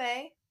funny. the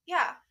freeway.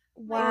 Yeah.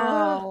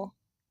 Wow.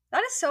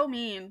 That is so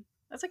mean.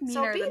 That's like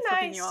meaner than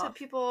flipping you off. So be nice to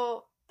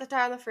people that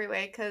die on the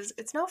freeway, because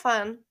it's no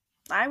fun.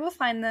 I will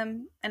find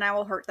them and I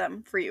will hurt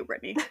them for you,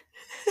 Brittany.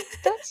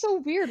 That's so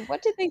weird.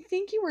 What did they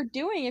think you were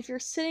doing if you're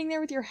sitting there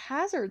with your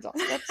hazards on?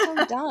 That's so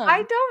dumb.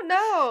 I don't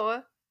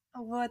know.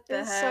 What the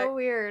heck? It's so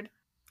weird.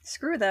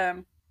 Screw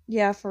them.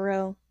 Yeah, for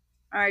real.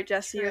 All right,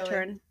 Jesse, your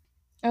turn.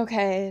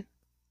 Okay.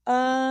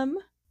 I'm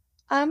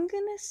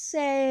gonna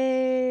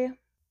say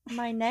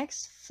my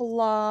next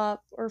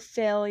flop or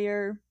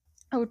failure,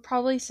 I would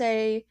probably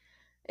say,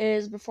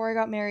 is before I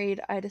got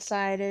married, I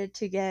decided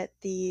to get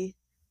the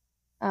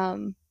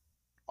arm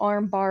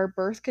bar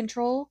birth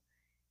control,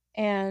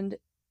 and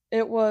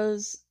it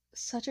was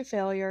such a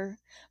failure.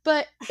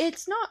 But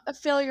it's not a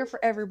failure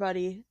for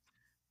everybody,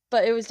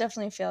 but it was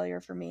definitely a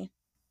failure for me.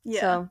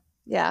 Yeah. So,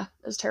 yeah,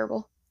 it was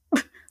terrible.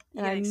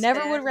 And I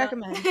never would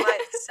recommend.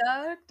 It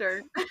sucked,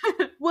 or...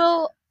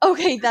 Well,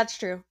 okay, that's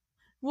true.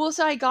 Well,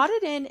 so I got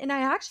it in, and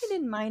I actually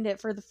didn't mind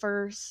it for the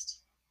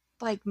first,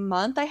 like,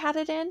 month I had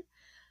it in.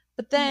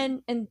 But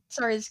then, and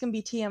sorry, this can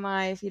be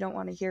TMI if you don't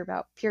want to hear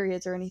about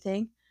periods or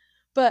anything,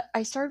 but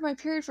I started my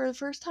period for the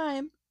first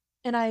time,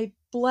 and I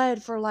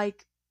bled for,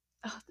 like,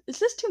 is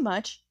this too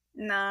much?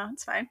 No,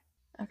 it's fine.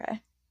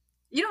 Okay.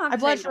 You don't have to. I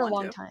bled for a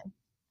long time.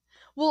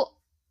 Well,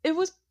 it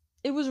was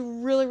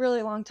really,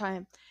 really long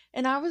time.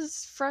 And I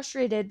was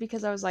frustrated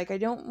because I was like, I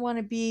don't want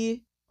to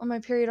be on my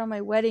period on my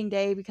wedding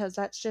day, because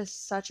that's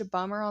just such a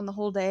bummer on the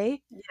whole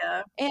day.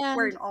 Yeah. And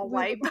wearing all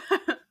white.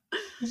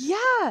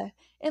 Yeah.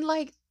 And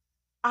like,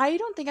 I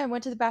don't think I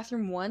went to the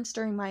bathroom once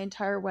during my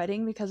entire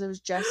wedding because it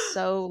was just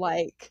so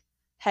like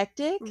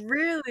hectic.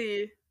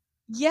 Really?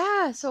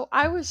 Yeah. So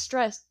I was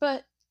stressed.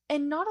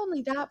 And not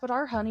only that, but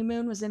our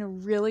honeymoon was in a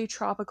really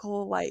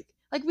tropical, like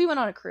we went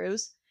on a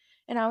cruise,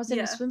 and I was in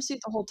a swimsuit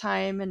the whole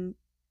time, and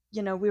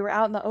we were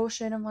out in the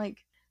ocean. I'm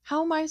like,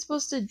 how am I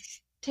supposed to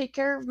take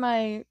care of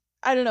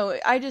I don't know.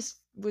 I just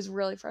was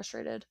really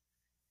frustrated.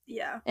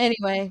 Yeah.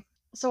 Anyway,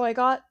 so I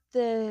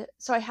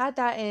had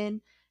that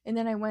in, and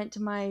then I went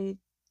to my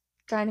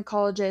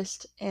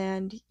gynecologist,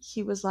 and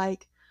he was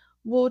like,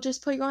 we'll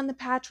just put you on the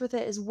patch with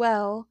it as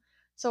well.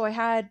 So I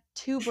had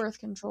 2 birth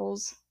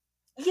controls.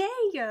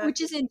 Yay!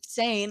 Which is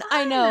insane. Fun.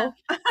 I know.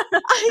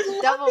 I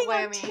love double being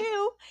whammy. On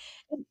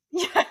 2.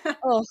 Yeah.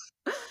 Oh.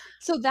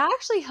 So that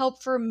actually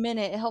helped for a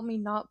minute. It helped me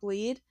not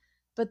bleed.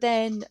 But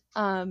then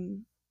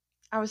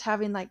I was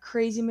having like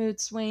crazy mood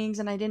swings,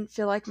 and I didn't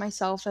feel like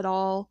myself at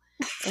all.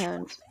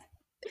 And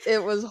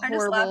it was horrible. I'm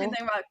just laughing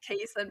thinking about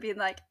Case and being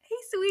like, hey,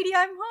 sweetie,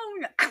 I'm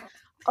home.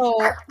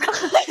 Oh,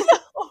 I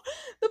know.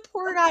 The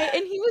poor guy.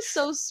 And he was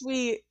so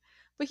sweet.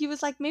 But he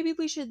was like, maybe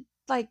we should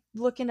like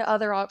look into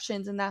other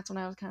options. And that's when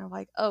I was kind of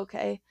like,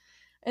 okay.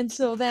 And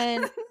so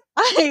then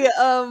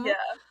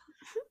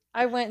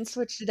I went and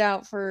switched it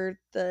out for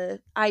the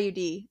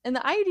IUD. And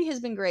the IUD has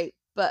been great,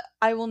 but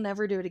I will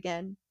never do it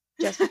again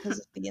just because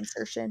of the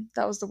insertion.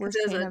 That was the worst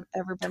pain I've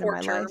ever been in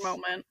my life.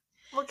 Moment.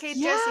 Well, okay,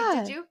 Jesse,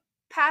 did you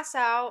pass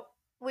out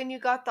when you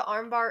got the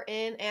armbar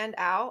in and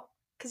out?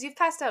 Because you've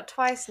passed out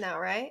twice now,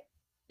 right?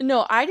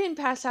 No, I didn't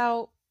pass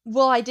out.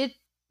 Well, I did.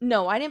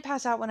 No, I didn't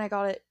pass out when I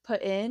got it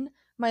put in.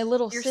 My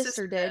little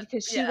sister did,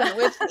 because she went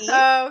with me.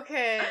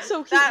 Okay.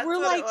 So that's we're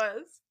what like, it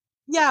was.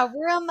 Yeah,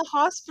 we're on the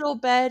hospital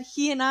bed,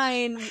 he and I,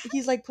 and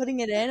he's like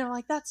putting it in. I'm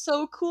like, that's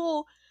so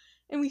cool.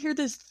 And we hear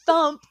this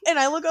thump, and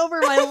I look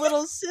over, my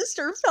little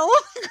sister fell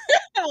on the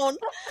ground.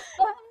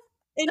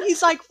 And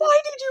he's like, why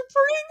did you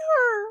bring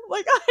her?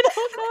 Like, I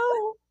don't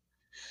know.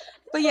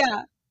 But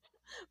yeah.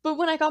 But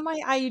when I got my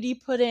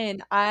IUD put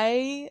in,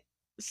 I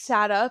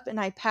sat up and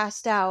I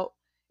passed out,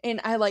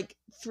 and I like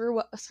threw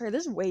up. Sorry,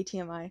 this is way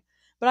TMI.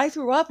 But I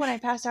threw up when I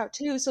passed out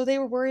too, so they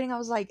were worrying I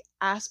was like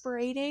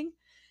aspirating.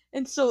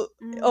 And so,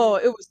 it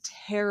was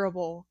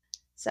terrible.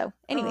 So,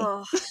 anyway.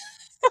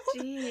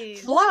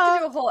 Jeez. We'll have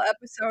to do a whole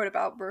episode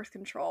about birth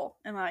control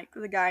and like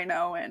the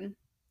gyno and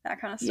that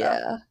kind of stuff.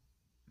 Yeah.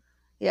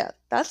 Yeah,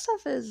 that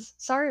stuff is,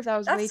 sorry if that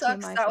was way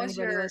TMI for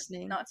anybody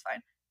listening. No, it's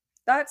fine.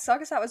 That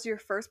sucks. That was your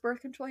first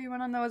birth control you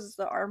went on, though, is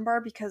the arm bar,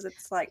 because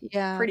it's like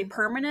pretty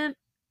permanent.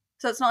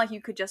 So it's not like you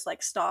could just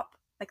like stop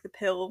like the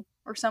pill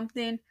or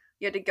something.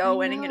 You had to I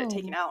go in and get it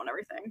taken know. out and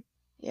everything.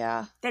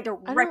 Yeah. They had to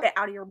I rip don't. it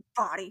out of your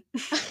body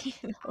I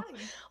know.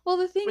 Well,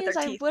 the thing with is,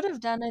 their I teeth. would have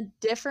done a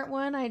different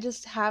one. I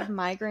just have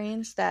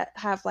migraines that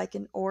have like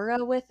an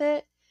aura with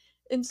it.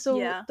 And so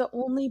Yeah. the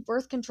only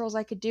birth controls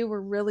I could do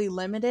were really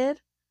limited.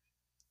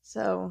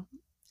 So,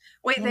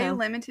 Wait, you they know.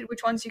 limited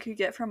which ones you could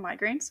get from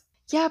migraines?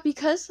 Yeah,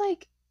 because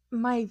like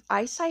my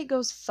eyesight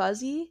goes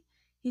fuzzy.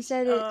 He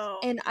said it, Oh.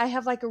 and I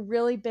have like a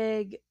really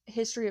big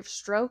history of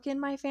stroke in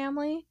my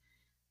family.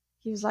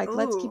 He was like,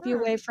 let's keep Ooh. you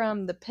away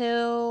from the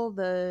pill,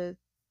 the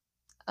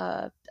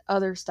uh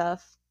other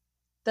stuff,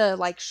 the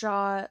like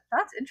shot.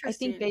 That's I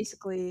think interesting.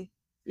 basically,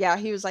 yeah,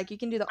 he was like, you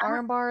can do the I re-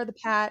 arm bar, the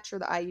patch, or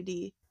the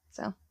IUD.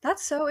 So,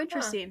 That's so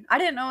interesting. I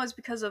didn't know it was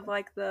because of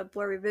like the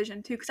blurry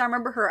vision too, because I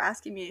remember her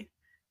asking me,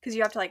 because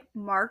you have to like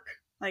mark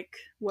like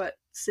what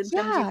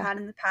symptoms you've yeah. had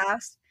in the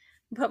past,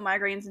 and put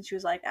migraines, and she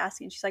was like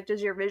asking, she's like,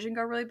 "Does your vision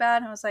go really bad?"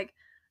 And I was like,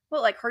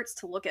 "Well, it like hurts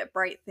to look at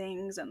bright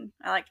things, and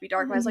I like to be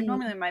dark." But I was like, Mhm.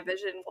 normally my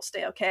vision will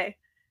stay okay.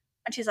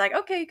 And she's like,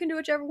 "Okay, you can do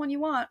whichever one you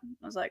want."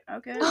 I was like,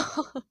 "Okay."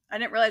 I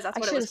didn't realize that's I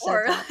what it should was have said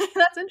for. that.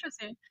 That's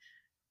interesting.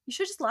 You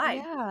should just lied.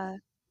 Yeah.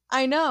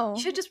 I You know.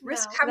 should just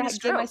risk No. having a That gave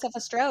stroke. myself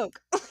a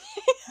stroke.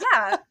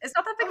 Yeah, it's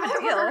not that big of a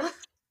deal. Whatever.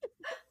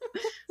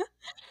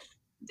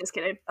 Just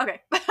kidding. Okay.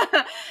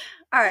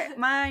 All right,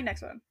 my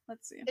next one.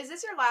 Let's see. Is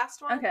this your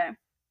last one? Okay,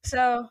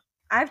 so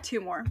I have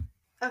two more.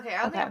 Okay,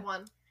 I only Okay. have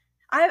one.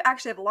 I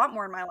actually have a lot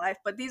more in my life,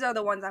 but these are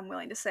the ones I'm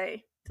willing to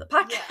say to the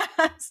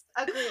podcast.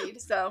 Agreed.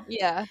 So,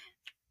 Yeah.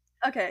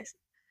 okay.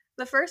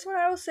 The first one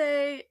I will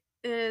say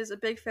is a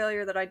big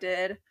failure that I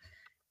did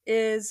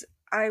is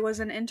I was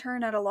an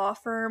intern at a law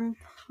firm,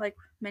 like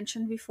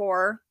mentioned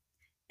before,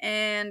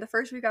 and the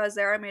first week I was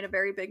there, I made a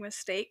very big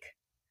mistake.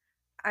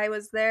 I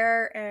was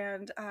there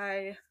and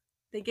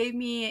they gave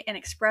me an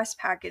express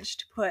package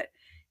to put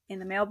in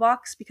the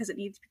mailbox because it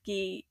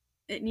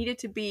needed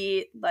to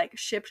be like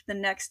shipped the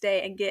next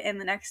day and get in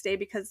the next day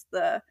because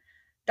the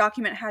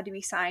document had to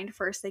be signed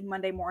first thing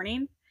Monday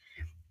morning.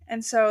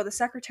 And so the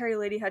secretary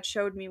lady had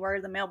showed me where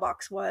the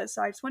mailbox was.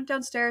 So I just went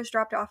downstairs,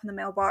 dropped it off in the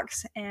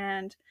mailbox,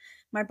 and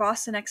my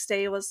boss the next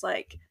day was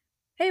like,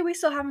 "Hey, we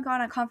still haven't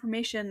gotten a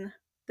confirmation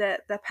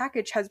that the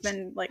package has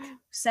been like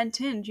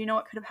sent in. Do you know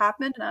what could have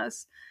happened?" And I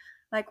was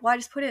like, "Well, I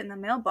just put it in the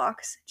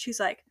mailbox." She's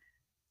like,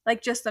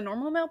 just the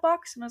normal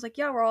mailbox? And I was like,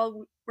 "Yeah, where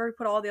we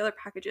put all the other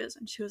packages."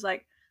 And she was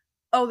like,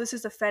 "Oh, this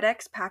is a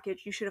FedEx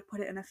package. You should have put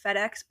it in a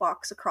FedEx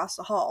box across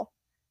the hall."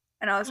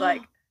 And I was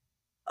like,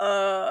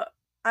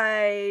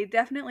 I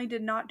definitely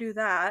did not do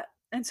that.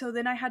 And so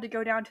then I had to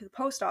go down to the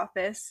post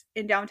office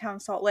in downtown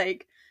Salt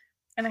Lake,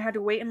 and I had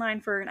to wait in line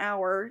for an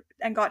hour,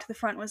 and got to the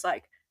front and was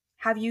like,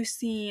 "Have you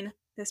seen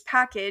this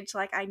package?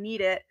 Like, I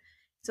need it."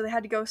 So they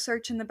had to go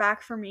search in the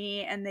back for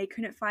me, and they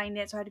couldn't find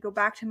it. So I had to go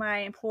back to my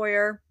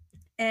employer,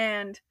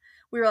 and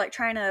we were like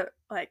trying to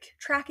like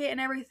track it and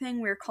everything.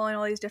 We were calling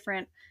all these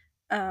different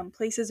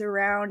places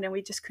around, and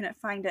we just couldn't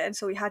find it. And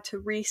so we had to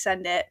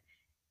resend it,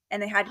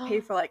 and they had to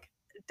pay for like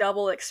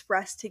double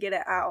express to get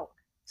it out.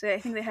 So I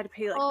think they had to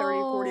pay like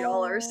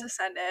 $30-$40 to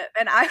send it.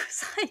 And I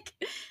was like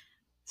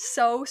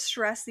so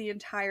stressed the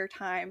entire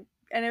time.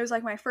 And it was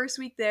like my first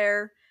week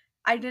there.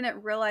 I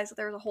didn't realize that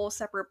there was a whole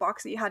separate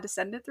box that you had to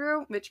send it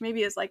through, which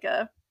maybe is like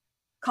a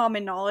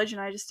common knowledge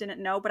and I just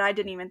didn't know, but I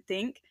didn't even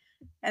think.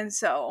 And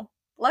so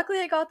luckily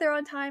I got there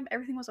on time.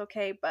 Everything was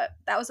okay, but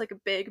that was like a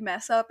big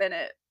mess up and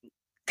it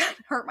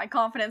hurt my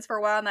confidence for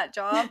a while in that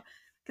job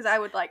because I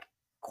would like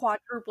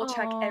quadruple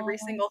check every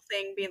Oh. single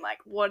thing, being like,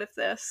 what if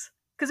this?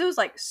 Because it was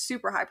like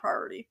super high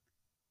priority.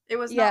 It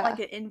was not Yeah. like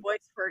an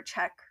invoice for a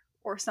check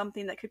or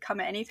something that could come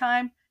at any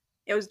time.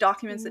 It was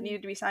documents that Mm.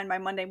 needed to be signed by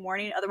Monday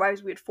morning.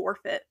 Otherwise, we would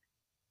forfeit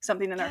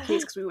something in our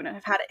case because we wouldn't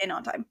have had it in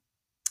on time.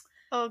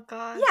 Oh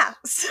gosh. Yeah.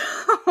 So,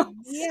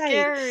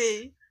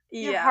 Scary.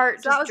 Your yeah.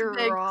 heart So that just was a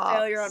big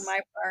failure on drops. my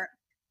part.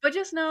 But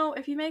just know,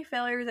 if you make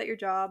failures at your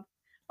job,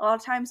 a lot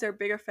of times they're a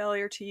bigger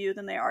failure to you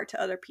than they are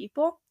to other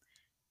people.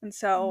 And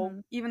so,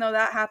 Mhm. even though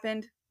that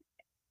happened,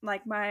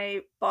 like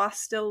my boss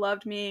still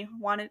loved me,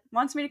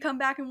 wants me to come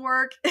back and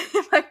work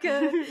if I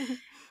could.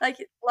 Like,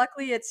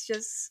 luckily, it's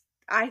just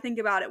I think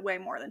about it way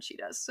more than she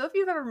does. So if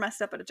you've ever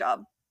messed up at a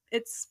job,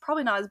 it's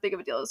probably not as big of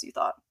a deal as you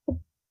thought.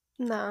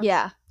 No.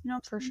 Yeah, You know,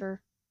 for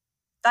sure.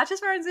 that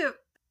just reminds me of,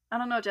 I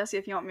don't know, Jesse,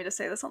 if you want me to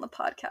say this on the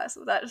podcast,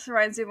 but that just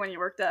reminds me of when you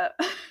worked at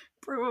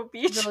Provo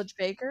Beach. Village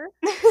Baker.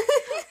 No,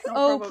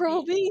 Oh, Provo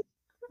Provo Beach. Beach.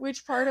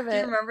 Which part of Do you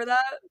it? remember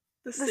that?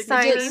 The The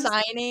signature Legit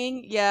signing?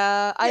 signing.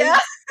 Yeah, Yeah.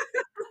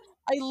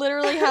 I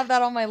literally have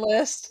that on my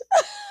list.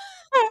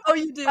 Oh,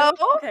 you do?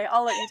 Oh. Okay,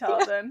 I'll let you tell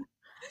it then.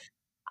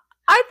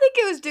 I think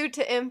it was due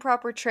to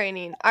improper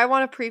training. I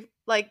want to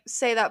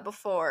say that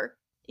before.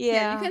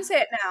 Yeah, you can say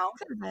it now.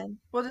 Could have been.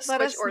 We'll just Let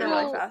switch us order know.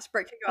 really fast.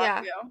 Break, go Yeah.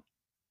 after you.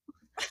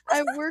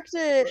 I worked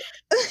at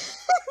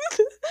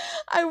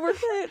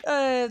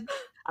I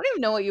don't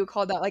even know what you would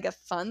call that, like a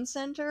fun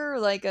center or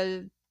like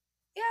a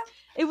Yeah.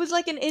 It was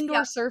like an indoor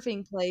Yeah.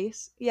 surfing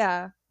place.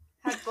 Yeah.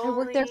 Had I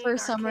worked there for a bowling,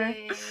 summer.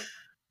 arcade.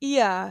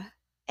 Yeah.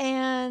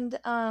 And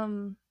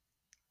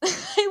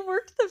I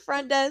worked the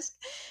front desk,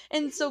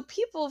 and so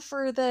people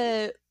for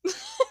the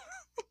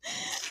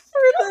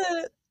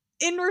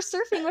indoor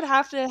surfing would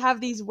have to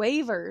have these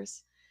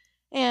waivers.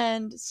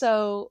 And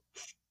so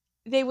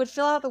they would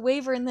fill out the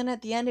waiver, and then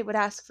at the end it would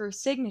ask for a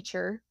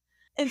signature.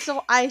 And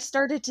so I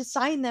started to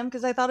sign them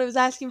because I thought it was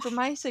asking for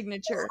my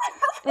signature.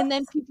 And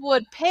then people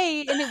would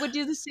pay and it would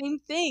do the same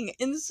thing.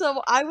 And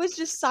so I was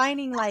just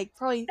signing like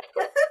probably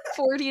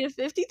 40 to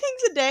 50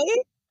 things a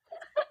day.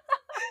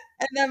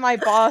 And then my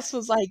boss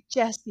was like,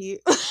 Jesse,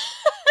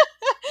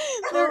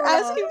 they're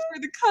asking for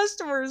the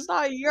customers,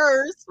 not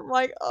yours. I'm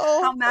like,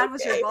 oh. How mad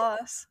was your okay."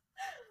 boss?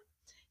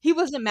 He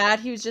wasn't mad.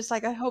 He was just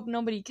like, I hope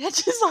nobody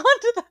catches on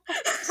to that.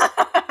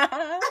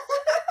 That's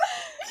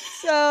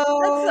So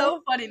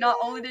so funny. Not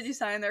only did you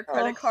sign their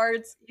credit Oh.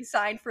 cards, you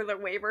signed for the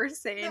waiver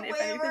saying The if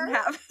anything waiver.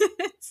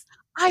 happens.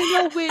 I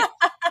know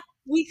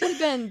we could have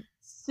been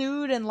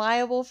sued and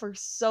liable for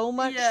so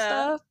much Yeah.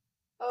 stuff.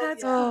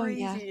 That's Oh,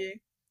 crazy. yeah.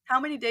 How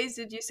many days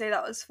did you say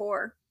that was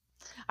for?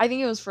 I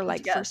think it was for What'd like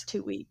you guess? first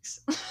 2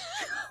 weeks.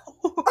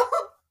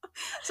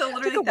 So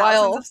literally a thousands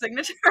while. of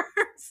signatures.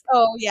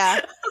 Oh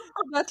yeah.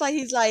 That's why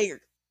he's like, Your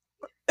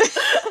wrist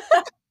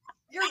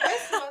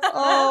must have.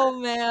 oh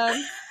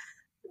man.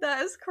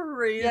 That is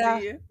crazy.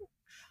 Yeah.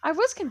 I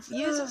was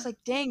confused. I was like,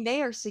 dang,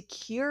 they are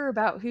secure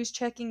about who's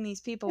checking these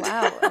people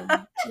out.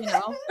 And, you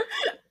know,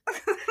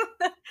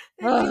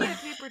 They need a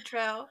paper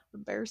trail.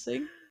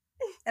 embarrassing.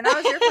 And that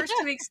was your first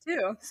 2 weeks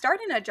too.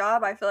 Starting a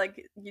job, I feel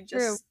like you True.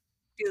 just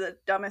do the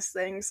dumbest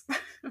things.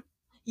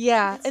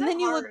 Yeah. It's And so then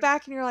you look hard.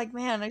 back and you're like,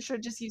 man, I should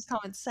have just used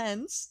common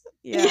sense.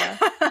 Yeah.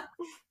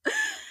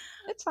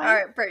 It's fine. All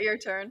right, Britt, your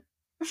turn.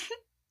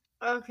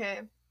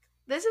 Okay.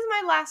 This is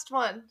my last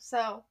one,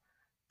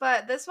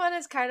 but this one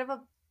is kind of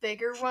a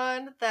bigger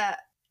one that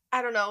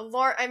I don't know.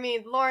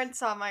 Lauren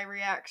saw my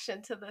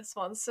reaction to this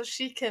one, so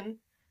she can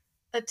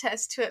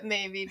attest to it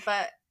maybe,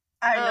 but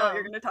I know what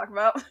you're going to talk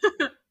about.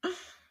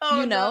 oh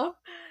You know?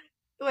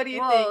 no. What do you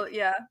Well, think?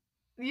 yeah.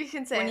 You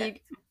can say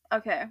it.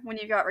 When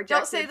you got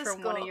Don't say rejected the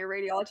from one of school. your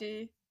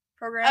radiology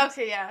programs.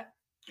 Okay, yeah.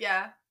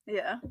 Yeah.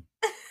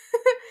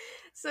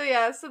 So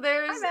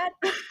there's My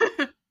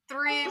bad.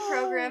 3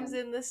 programs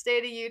in the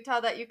state of Utah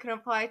that you can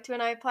apply to,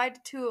 and I applied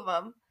to 2 of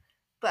them,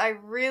 but I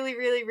really,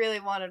 really, really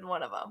wanted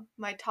one of them,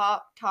 my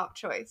top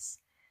choice.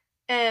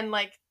 And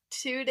like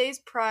 2 days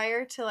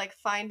prior to like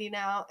finding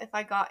out if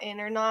I got in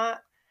or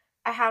not,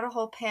 I had a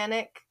whole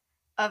panic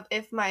of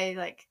if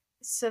my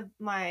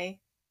my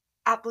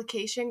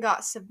application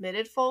got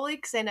submitted fully,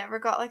 because I never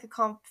got like a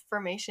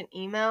confirmation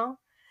email.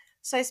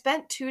 So I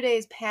spent 2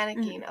 days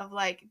panicking of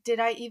like, did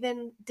they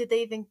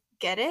even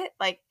get it?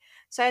 Like,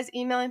 so I was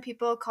emailing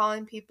people,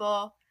 calling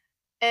people,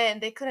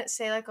 and they couldn't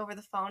say like over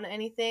the phone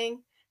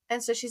anything.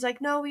 And so she's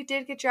like, no, we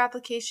did get your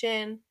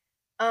application.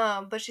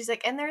 But she's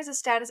like, and there's a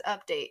status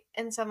update.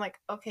 And so I'm like,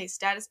 okay,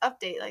 status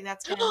update. Like,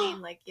 that's going to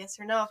mean like yes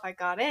or no if I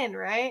got in,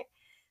 right?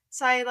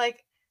 So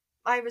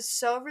I was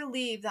so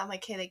relieved that I'm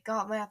like, okay, they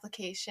got my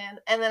application.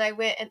 And then I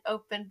went and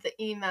opened the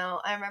email.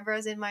 I remember I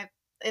was in my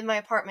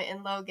apartment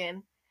in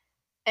Logan,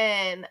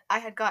 and I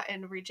had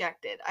gotten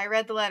rejected. I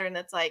read the letter, and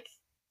it's like,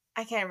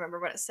 I can't remember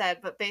what it said,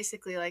 but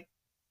basically like,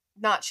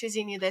 not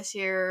choosing you this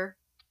year,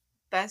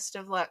 best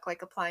of luck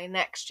like applying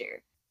next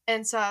year.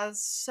 And so I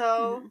was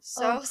so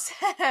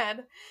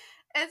sad.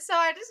 And so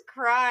I just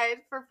cried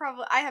for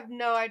probably, I have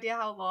no idea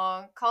how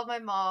long. Called my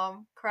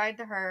mom, cried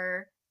to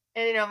her.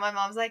 And, my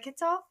mom's like,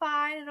 it's all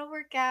fine. It'll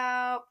work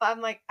out. But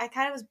I'm like, I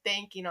kind of was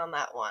banking on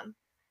that one.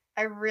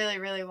 I really,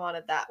 really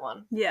wanted that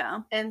one. Yeah.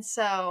 And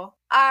so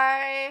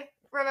I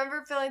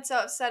remember feeling so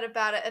upset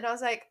about it. And I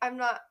was like,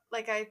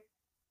 I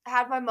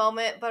had my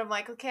moment, but I'm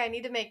like, okay, I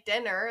need to make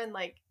dinner and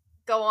like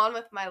go on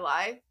with my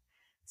life.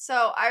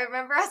 So I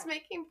remember us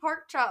making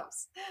pork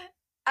chops.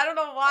 I don't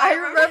know why I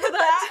remember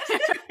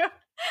that.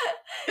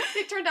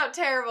 They turned out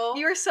terrible.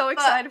 You were so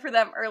excited for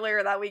them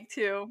earlier that week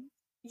too.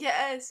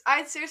 Yes,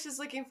 I seriously was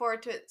looking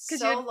forward to it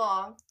so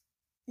long.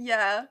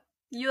 Yeah,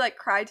 you like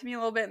cried to me a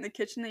little bit in the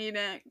kitchen that you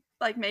didn't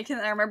like make it.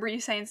 And I remember you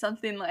saying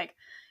something like,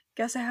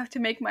 "Guess I have to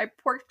make my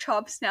pork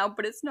chops now,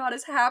 but it's not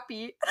as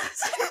happy." I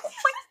was like, oh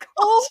my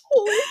gosh.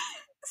 Oh.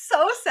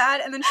 So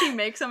sad. And then she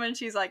makes them and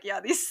she's like, "Yeah,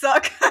 these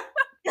suck."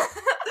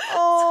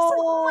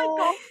 Oh my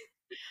god.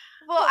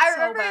 Well, That's I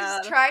remember so I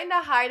was trying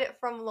to hide it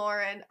from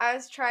Lauren. I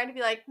was trying to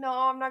be like, no,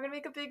 I'm not going to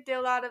make a big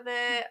deal out of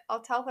it.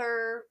 I'll tell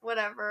her,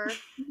 whatever.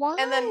 Why?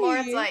 And then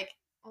Lauren's like,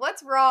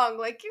 what's wrong?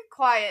 Like, you're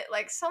quiet.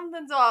 Like,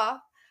 something's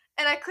off.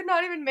 And I could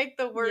not even make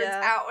the words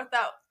out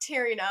without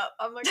tearing up.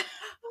 I'm like, it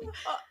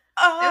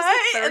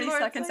was like 30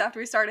 seconds after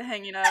we started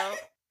hanging out.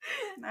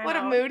 What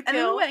a mood kill. And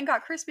then we went and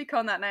got crispy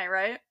cone that night,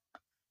 right?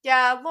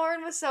 Yeah,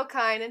 Lauren was so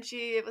kind, and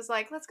she was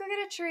like, let's go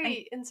get a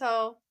treat.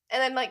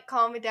 And then like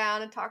calm me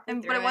down and talk me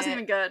through it. But it wasn't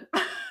even good.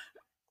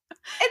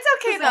 It's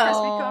okay though. The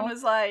crispy cone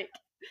was like,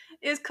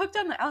 it was cooked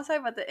on the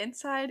outside, but the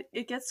inside,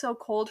 it gets so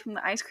cold from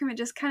the ice cream, it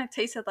just kind of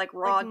tasted like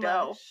raw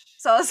dough. Mush.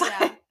 So I was like,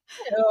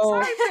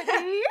 sorry,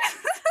 Brittany.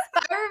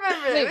 I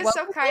remember it was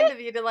so kind of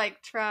you to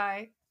like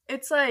try.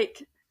 It's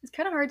like, it's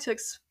kind of hard to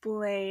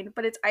explain,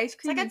 but it's ice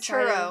cream. It's like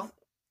a churro.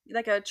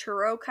 like a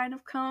churro kind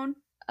of cone.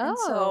 And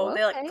Oh, so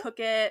they like okay. cook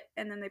it,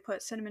 and then they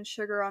put cinnamon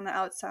sugar on the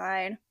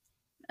outside,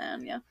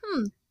 and yeah.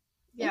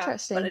 Yeah. But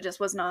Interesting. it just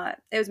was not.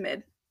 It was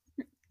mid.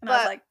 And I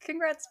was But- like,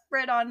 congrats,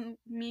 Britt, on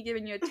me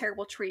giving you a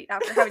terrible treat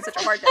after having such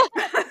a hard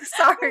day.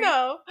 Sorry.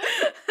 No.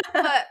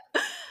 But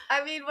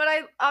I mean, what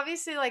I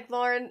obviously, like,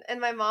 Lauren and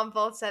my mom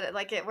both said it,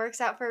 like, it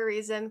works out for a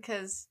reason,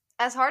 because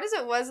as hard as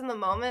it was in the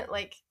moment,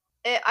 like,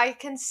 I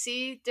can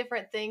see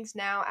different things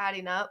now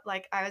adding up.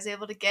 Like, I was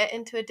able to get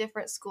into a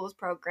different schools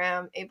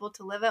program, able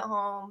to live at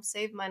home,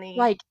 save money,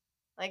 Like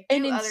do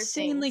an other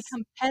insanely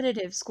things.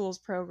 competitive schools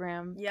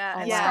program. Yeah,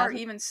 and Yeah. start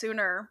even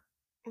sooner.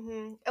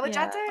 Which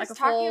Yeah. after I Like was a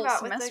talking full about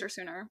semester with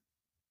sooner.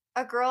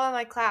 a girl in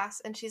my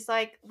class, and she's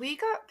like, we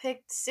got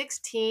picked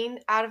 16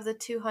 out of the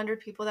 200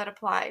 people that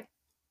applied.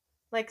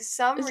 Like, Is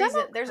that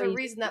not there's a crazy?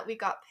 reason that we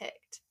got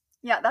picked.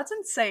 Yeah, that's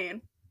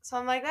insane. So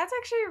I'm like, that's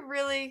actually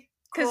really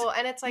 'Cause cool.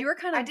 And it's like, you were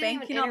kind I of didn't even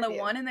banking on the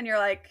interview. one, and then you're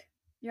like,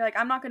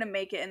 I'm not gonna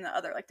make it in the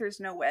other. Like, there's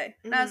no way.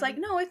 And I was like,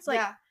 no, it's like,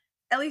 Yeah.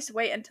 at least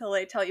wait until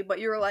they tell you. But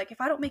you were like, if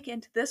I don't make it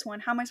into this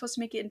one, how am I supposed to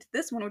make it into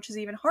this one, which is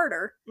even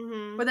harder?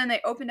 Mm-hmm. But then they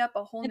opened up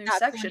a whole At new that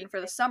section point, for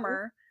the yeah.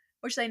 summer,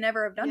 which they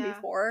never have done Yeah.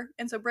 before.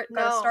 And so Britt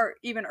got to No. start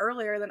even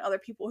earlier than other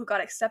people who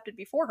got accepted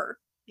before her.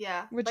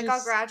 Yeah. Which like, I'll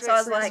is- graduate. So I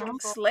was semester like,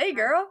 before slay, her.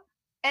 girl.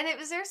 And it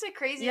was seriously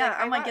crazy. Yeah, like,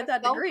 I'm like, got get a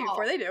that phone degree call.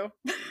 before they do.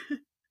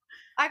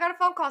 I got a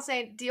phone call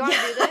saying, do you want to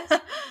do this?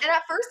 And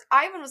at first,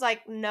 Ivan was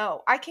like,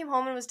 no. I came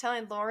home and was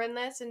telling Lauren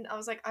this, and I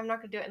was like, I'm not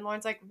going to do it. And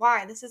Lauren's like,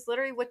 why? This is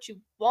literally what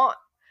you want.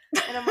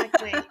 And I'm like,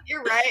 wait,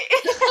 you're right.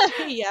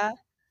 Yeah.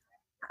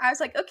 I was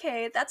like,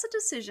 okay, that's a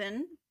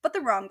decision, but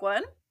the wrong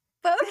one.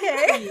 But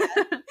okay.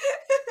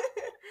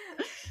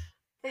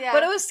 Yeah.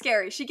 But it was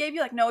scary. She gave you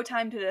like no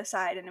time to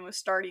decide, and it was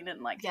starting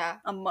in like Yeah.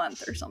 a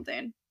month or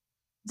something.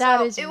 That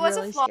So is it was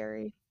a really flop.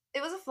 scary.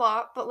 It was a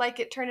flop, but like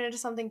it turned into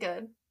something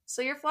good.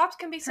 So your flops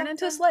can be Turn something.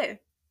 into a sleigh.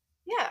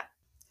 Yeah.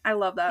 I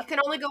love You that. can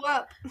only go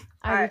up.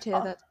 I Alright, do too.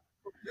 That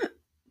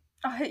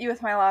I'll hit you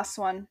with my last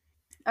one.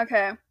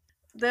 Okay.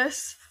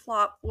 This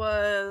flop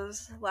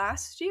was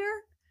last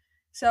year.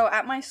 So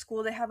at my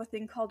school, they have a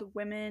thing called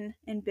Women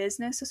in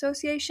Business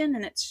Association,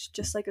 and it's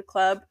just like a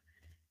club.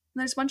 And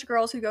there's a bunch of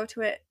girls who go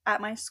to it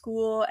at my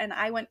school, and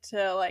I went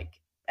to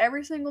like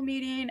every single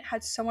meeting,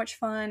 had so much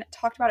fun,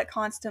 talked about it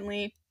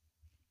constantly.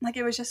 Like,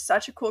 it was just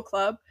such a cool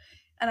club,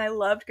 and I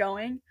loved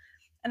going.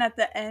 And at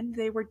the end,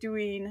 they were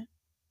doing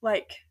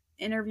like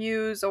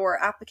interviews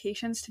or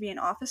applications to be an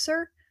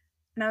officer.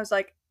 And I was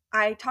like,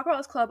 I talk about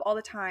this club all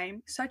the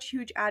time, such a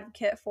huge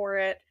advocate for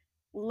it,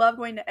 love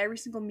going to every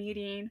single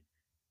meeting.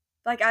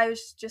 Like, I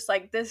was just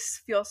like,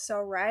 this feels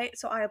so right.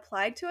 So I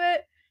applied to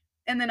it,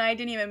 and then I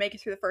didn't even make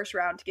it through the first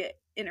round to get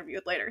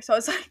interviewed later. So I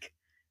was like,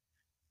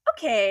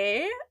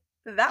 okay,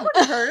 that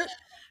would hurt.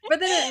 But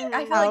then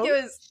I feel like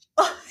it was,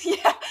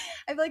 yeah,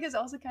 I feel like it was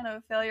also kind of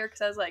a failure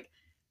because I was like,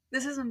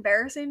 this is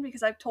embarrassing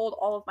because I've told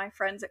all of my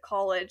friends at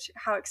college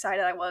how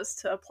excited I was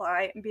to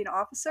apply and be an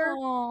officer.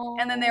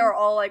 And then they were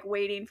all like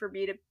waiting for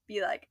me to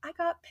be like, I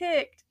got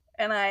picked.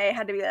 And I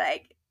had to be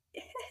like,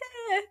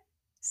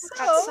 That's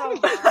so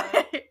hard.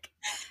 like,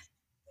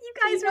 you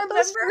guys You know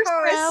those remember first how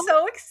I was rounds?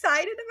 so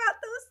excited about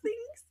those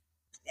things?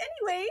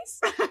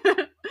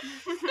 Anyways,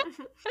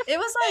 it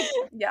was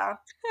like, yeah,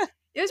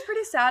 it was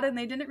pretty sad, and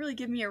they didn't really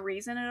give me a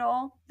reason at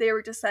all. They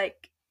were just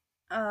like,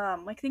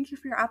 thank you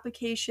for your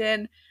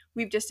application.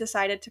 We've just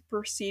decided to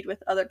proceed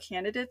with other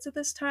candidates at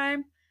this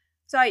time.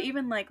 So I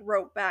even like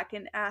wrote back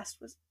and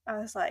asked, I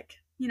was like,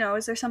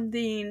 is there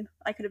something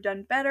I could have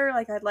done better?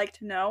 Like, I'd like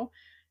to know.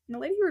 And the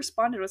lady who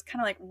responded was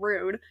kind of like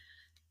rude,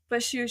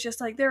 but she was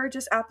just like, there are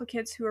just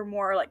applicants who are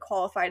more like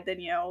qualified than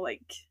you,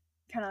 like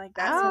kind of like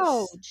that.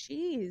 Oh, So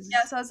jeez.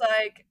 yeah, so I was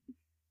like,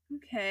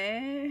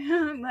 okay,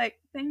 like,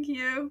 thank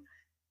you.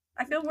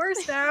 I feel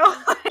worse now.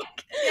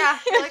 Like, Yeah.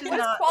 You're like, Which is what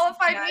does not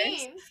qualified nice.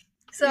 mean?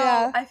 so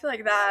Yeah. I feel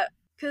like that,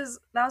 because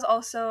that was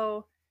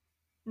also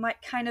my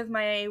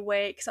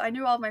way, because I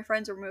knew all of my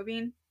friends were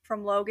moving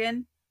from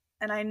Logan,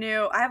 and I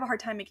knew I have a hard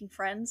time making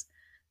friends.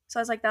 So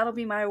I was like, that'll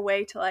be my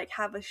way to like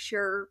have a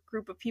sure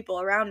group of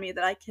people around me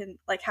that I can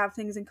like have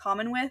things in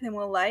common with and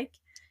will like.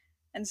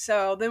 And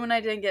so then when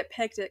I didn't get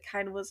picked, it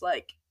kind of was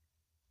like,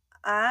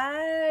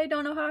 I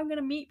don't know how I'm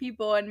gonna meet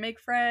people and make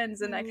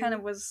friends, and I kind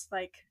of was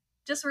like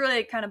just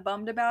really kind of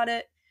bummed about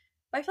it.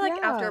 But I feel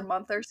like after a Yeah.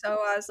 month or so,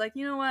 I was like,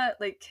 you know what,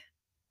 like,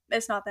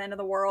 it's not the end of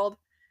the world.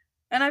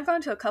 And I've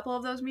gone to a couple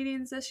of those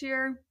meetings this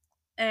year,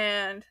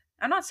 and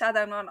I'm not sad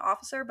that I'm not an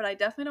officer, but I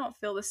definitely don't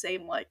feel the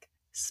same like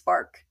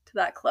spark to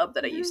that club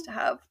that I used to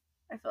have.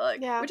 I feel like,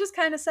 Yeah. which is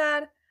kind of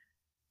sad,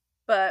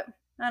 but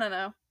I don't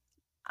know.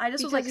 I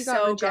just was Because like you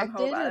got so gung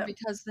ho rejected, or about it.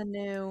 because the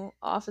new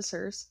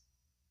officers?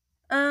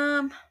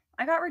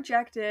 I got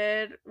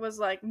rejected was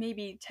like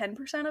maybe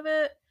 10% of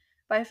it,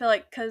 but I feel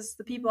like because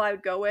the people I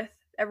would go with,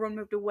 everyone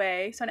moved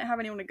away, so I didn't have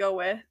anyone to go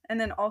with. And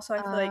then also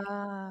I feel like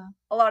Ah.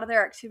 a lot of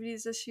their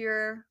activities this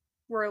year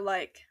were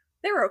like,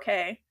 they were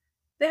okay.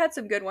 They had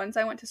some good ones.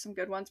 I went to some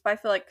good ones, but I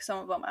feel like some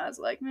of them I was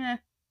like, meh,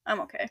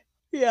 I'm okay.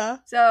 Yeah.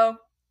 So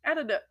I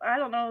don't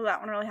know. That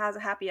one really has a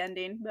happy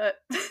ending, but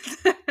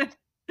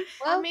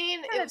I Well,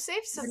 mean, kinda it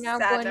saves you're some now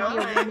sad going to be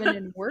a note. woman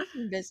in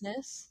working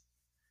business.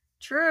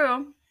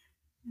 True.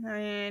 I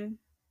mean,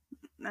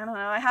 I don't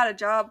know. I had a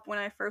job when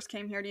I first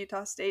came here to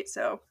Utah State,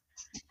 so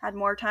had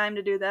more time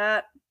to do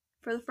that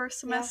for the first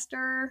Yeah.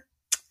 semester.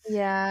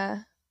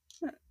 Yeah.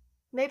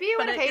 Maybe you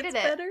would But have it hated gets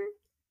it. better.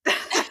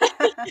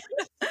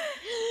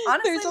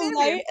 There's Honestly, a maybe.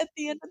 light at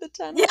the end of the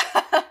tunnel. Yeah.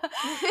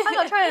 I'm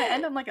not trying to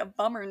end on like a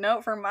bummer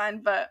note for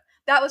mine, but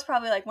that was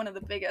probably like one of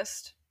the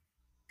biggest.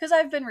 Because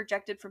I've been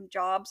rejected from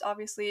jobs,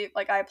 obviously.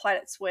 Like, I applied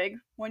at Swig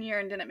one year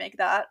and didn't make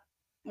that,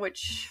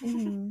 which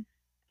Mhm.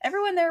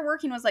 everyone there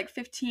working was like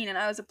 15, and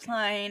I was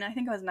applying, I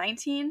think I was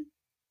 19.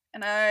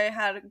 And I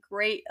had a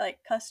great like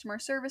customer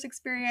service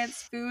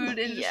experience, food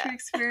industry Yeah.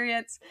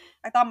 experience.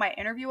 I thought my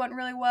interview went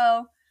really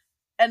well.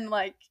 And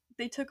like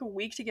they took a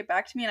week to get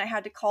back to me, and I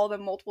had to call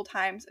them multiple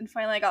times. And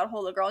finally I got a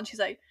hold of the girl, and she's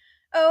like,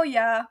 "Oh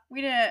yeah,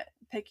 we didn't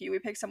pick you, we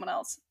picked someone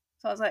else."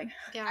 So I was like,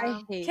 Yeah.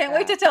 I hate can't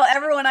wait to that. tell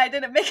everyone I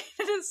didn't make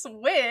it to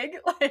Swig.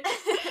 Like,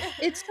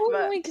 It's so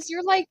but annoying because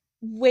you're like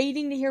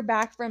waiting to hear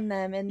back from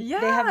them and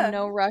they have yeah.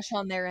 no rush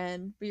on their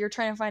end, but you're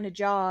trying to find a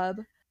job.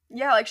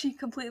 Yeah, like she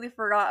completely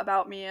forgot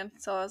about me, and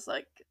so I was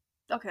like,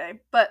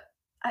 okay. But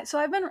so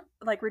I've been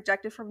like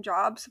rejected from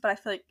jobs, but I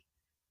feel like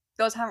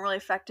those haven't really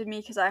affected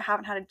me because I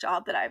haven't had a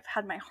job that I've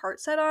had my heart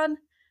set on.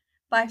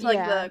 But I feel like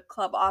Yeah. the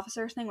club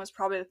officers thing was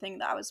probably the thing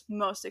that I was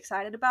most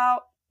excited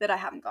about that I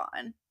haven't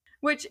gotten,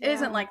 which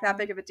isn't like that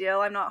big of a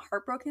deal. I'm not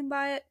heartbroken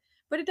by it,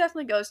 but it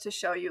definitely goes to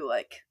show you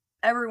like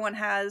everyone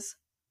has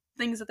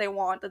things that they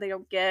want that they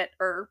don't get,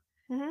 or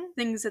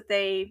things that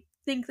they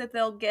think that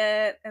they'll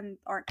get and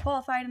aren't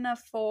qualified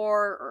enough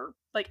for, or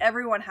like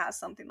everyone has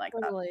something like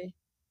that. Totally.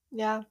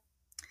 Yeah.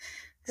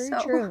 Very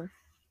So true.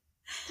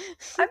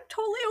 I'm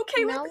totally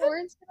okay Now with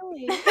Lauren's gonna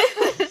leave.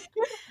 it.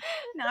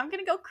 Now I'm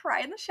gonna go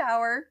cry in the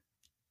shower.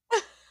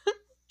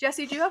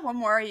 Jesse, do you have one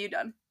more, or are you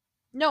done?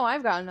 No,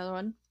 I've got another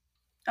one.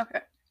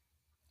 Okay.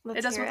 Let's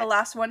It does hear with the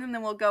last one, and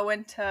then we'll go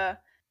into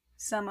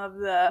some of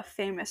the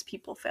famous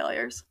people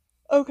failures.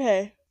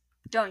 Okay.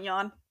 Don't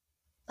yawn.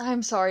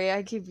 I'm sorry,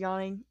 I keep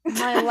yawning.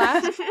 My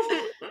last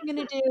one I'm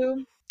gonna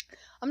do.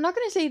 I'm not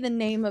gonna say the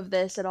name of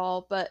this at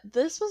all, but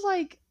this was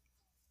like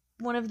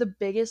one of the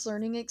biggest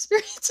learning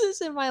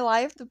experiences in my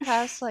life the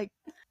past like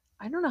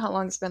I don't know how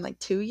long it's been, like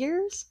 2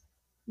 years?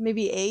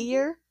 Maybe a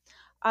year?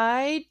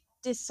 I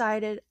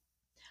decided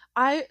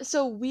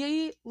so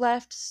we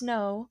left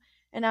Snow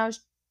and I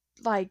was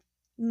like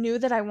knew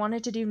that I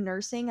wanted to do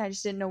nursing. I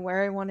just didn't know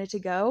where I wanted to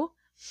go.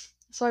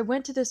 So I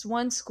went to this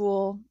one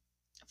school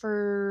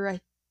for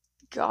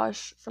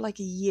for like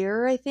a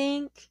year, I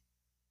think.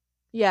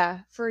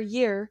 Yeah, for a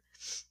year.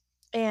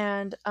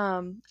 And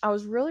I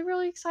was really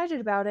really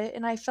excited about it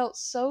and I felt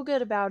so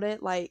good about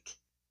it, like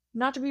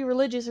not to be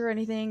religious or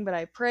anything, but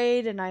I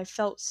prayed and I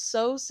felt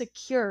so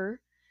secure.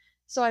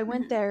 So I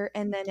went Mhm. there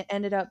and then it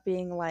ended up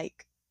being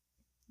like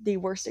the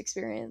worst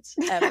experience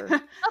ever.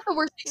 Not the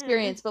worst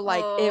experience, but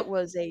like it Oh,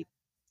 was a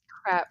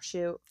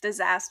crapshoot.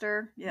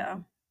 disaster. Yeah.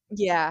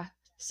 Yeah.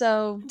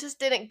 So Just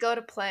didn't go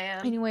to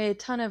plan. anyway, a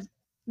ton of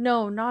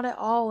no, not at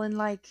all. And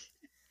like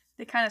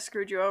They kind of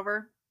screwed you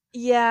over.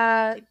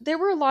 yeah, there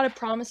were a lot of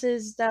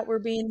promises that were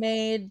being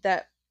made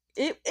that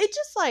it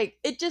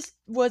just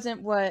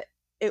wasn't what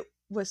it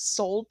was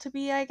sold to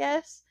be, I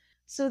guess.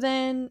 So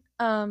then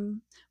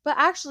but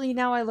actually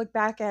now I look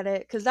back at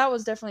it cuz that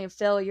was definitely a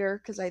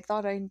failure cuz I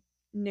thought I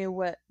knew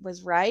what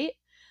was right.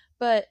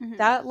 But Mhm.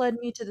 that led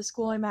me to the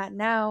school I'm at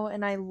now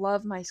and I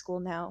love my school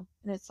now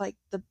and it's like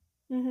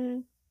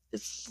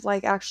it's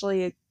like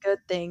actually a good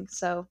thing.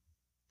 So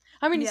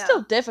I mean, it's Yeah.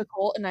 still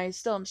difficult and I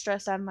still am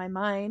stressed out of my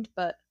mind,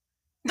 but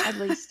at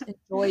least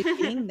enjoy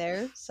being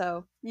there.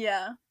 So,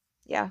 Yeah.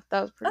 yeah,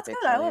 that was a pretty That's big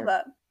good. I love failure.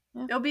 that.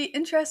 Yeah. It'll be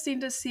interesting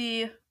to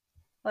see,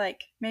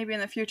 like, maybe in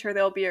the future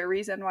there'll be a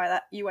reason why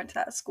that you went to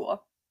that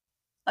school.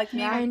 Like,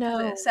 maybe Yeah. I because know.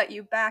 it set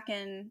you back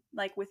in,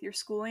 like, with your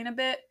schooling a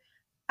bit.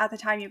 At the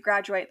time you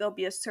graduate, there'll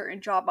be a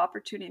certain job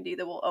opportunity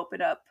that will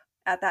open up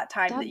at that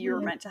time that That'd you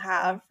were be meant to interesting.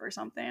 have or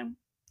something.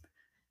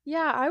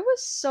 Yeah, I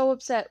was so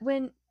upset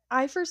when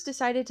I first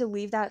decided to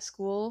leave that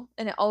school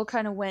and it all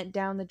kind of went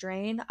down the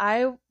drain.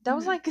 That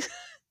was Mhm. like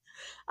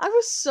I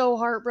was so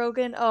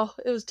heartbroken. Oh,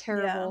 it was Yeah.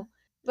 terrible.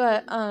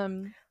 But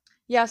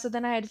yeah, so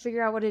then I had to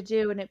figure out what to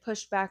do and it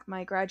pushed back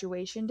my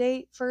graduation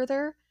date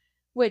further,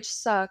 which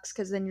sucks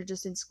cuz then you're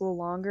just in school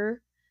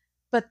longer.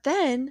 But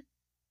then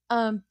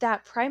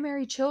that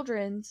primary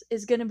children's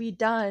is going to be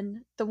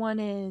done, the one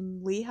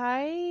in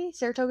Lehigh,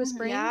 Saratoga Mhm.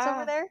 Springs over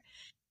Yeah. there.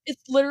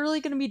 It's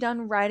literally going to be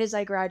done right as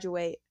I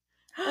graduate.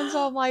 And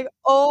so I'm like,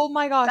 "Oh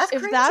my gosh, That's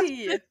if that's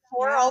crazy.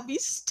 before, Yeah. I'll be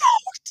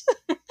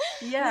stoked."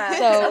 Yeah,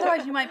 because So,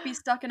 otherwise you might be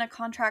stuck in a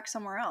contract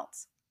somewhere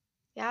else.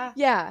 Yeah.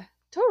 yeah,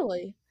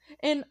 totally.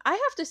 And I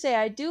have to say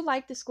I do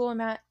like the school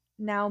I'm at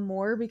now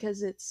more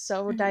because it's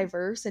so Mhm.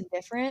 diverse and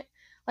different.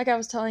 Like I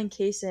was telling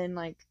Kason,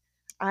 like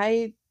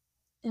I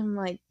am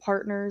like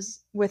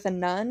partners with a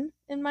nun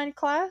in my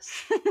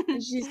class.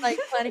 And she's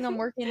like planning on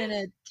working in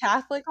a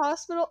Catholic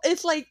hospital.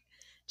 It's like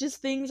just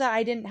things that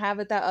I didn't have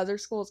at that other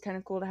school. It's kind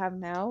of cool to have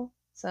now.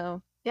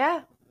 So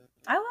Yeah.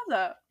 I love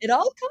that. It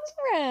all comes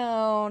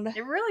around.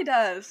 It really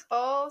does.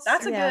 Oh,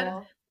 That's a Yeah.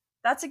 good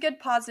That's a good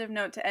positive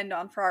note to end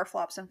on for our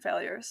flops and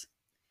failures.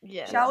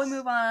 Yes. Shall we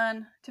move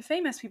on to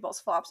famous people's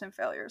flops and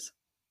failures?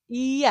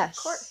 Yes.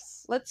 Of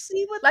course. Let's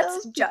see what Let's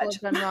those people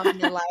judge. have done wrong in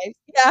their lives.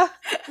 Yeah.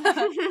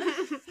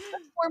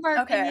 Form our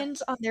Okay.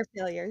 opinions on their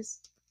failures.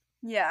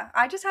 Yeah,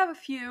 I just have a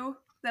few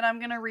that I'm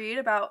going to read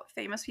about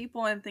famous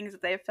people and things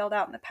that they have filled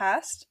out in the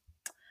past.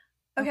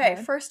 Okay,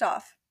 Okay. first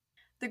off,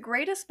 the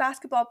greatest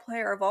basketball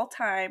player of all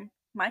time,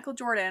 Michael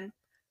Jordan,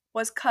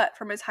 was cut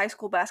from his high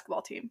school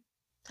basketball team.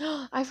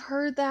 I've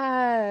heard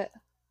that.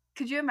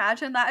 Could you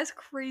imagine? That is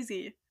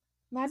crazy.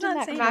 Imagine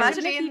that. insane? coach. Imagine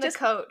Imagine if he being the just-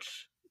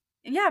 coach.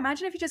 Yeah,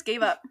 imagine if he just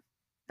gave up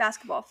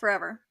basketball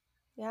forever.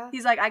 Yeah.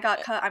 He's like, I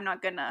got cut, I'm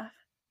not good enough.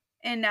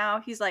 And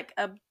now he's like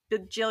a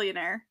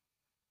bajillionaire.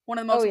 One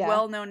of the most yeah.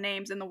 well-known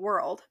names in the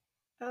world.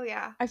 Oh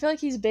yeah. I feel like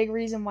he's a big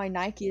reason why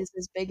Nike is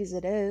as big as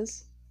it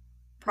is.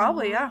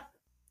 Probably, Mhm. yeah.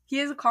 He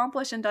has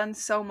accomplished and done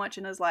so much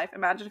in his life.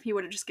 Imagine if he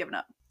would have just given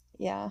up.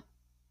 Yeah.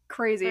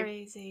 Crazy.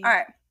 Crazy. All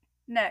right,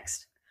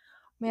 next.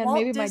 Man, Walt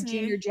maybe Disney- my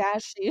junior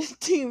jazz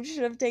team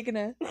should have taken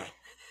a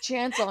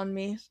chance on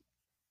me.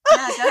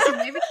 Yeah, Jesse,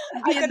 maybe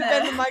I could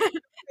have been the Michael.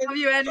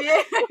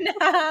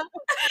 WNBA.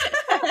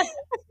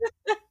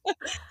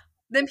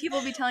 Then people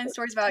will be telling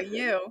stories about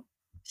you.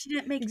 She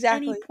didn't make any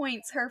Exactly.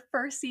 points her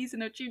first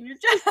season of junior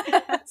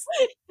jazz.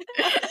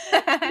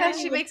 Now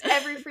she makes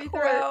every free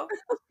throw.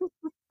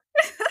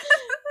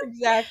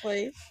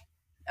 Exactly.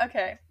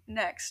 Okay,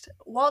 next.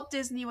 Walt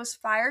Disney was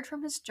fired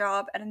from his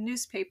job at a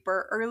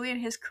newspaper early in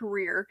his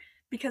career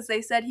because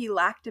they said he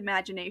lacked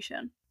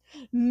imagination.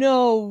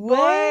 No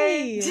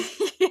way.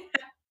 Yeah.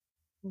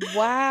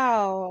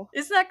 Wow.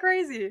 Isn't that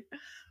crazy?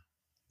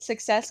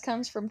 Success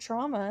comes from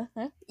trauma.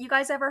 Huh? You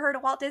guys ever heard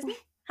of Walt Disney?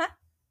 Huh?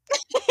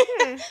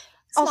 Hmm.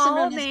 Also Small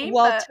known name, as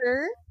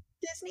Walter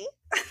Disney.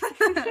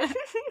 but...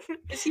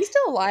 Is he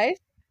still alive?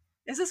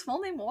 Is his full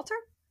name Walter?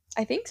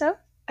 I think so.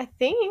 I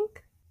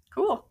think.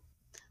 Cool.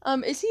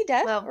 Is he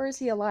dead Well- or is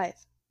he alive?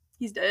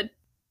 He's dead.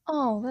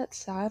 Oh, that's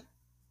sad.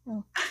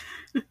 I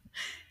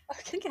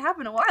think it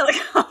happened a while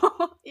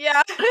ago.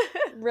 Yeah.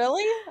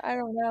 Really? I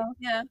don't know.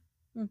 Yeah.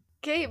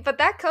 Okay, but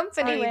that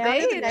company, Anyway, on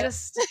to the they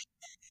next. just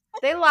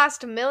they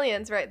lost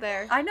millions right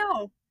there. I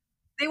know.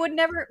 We would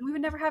never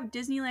have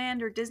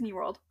Disneyland or Disney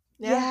World.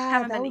 Yeah,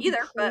 haven't that been would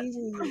either, be but-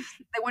 crazy.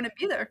 They wouldn't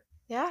be there.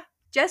 Yeah.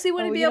 Jesse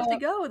wouldn't Oh, be you able know to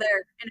go there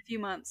in a few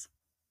months.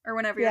 Or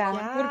whenever Yeah,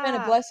 you're it would have been a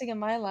Yeah. blessing in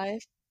my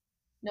life.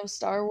 No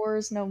Star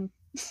Wars, no. going.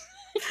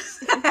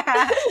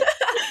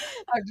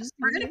 I'd just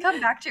We're be- gonna come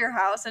back to your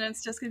house and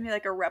it's just gonna be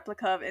like a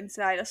replica of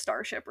inside a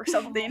starship or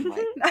something.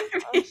 my I'd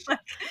be gosh. like,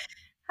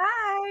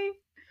 hi.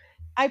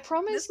 I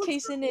promise looks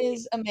Kason great.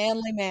 is a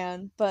manly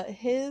man, but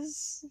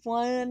his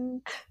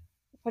one,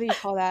 what do you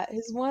call that?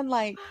 His one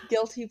like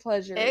guilty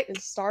pleasure Ick?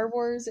 is Star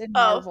Wars and Oh.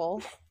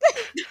 Marvel.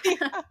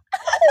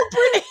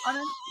 On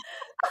a-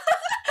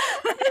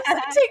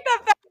 Take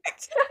that back.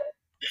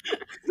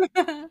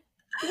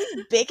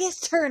 His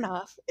biggest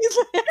turnoff.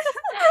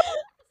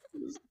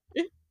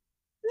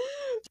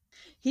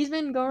 He's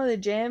been going to the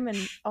gym and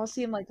I'll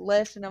see him like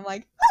lift and I'm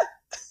like,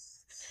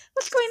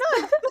 what's going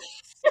on?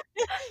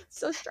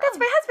 So strong. That's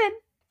my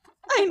husband.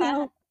 I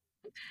know.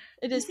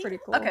 It is pretty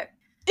cool. Okay.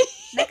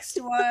 Next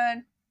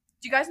one.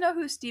 Do you guys know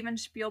who Steven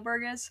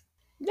Spielberg is?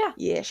 Yeah.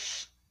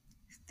 Yes.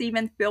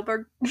 Steven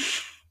Spielberg.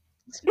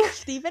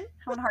 Steven?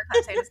 Having a hard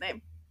time saying his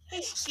name.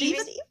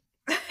 Steven?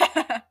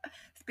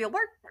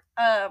 Spielberg?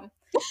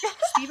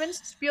 Steven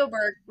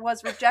Spielberg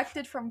was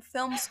rejected from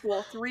film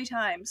school 3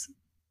 times.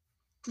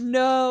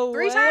 No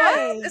 3 way.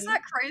 times? Isn't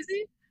that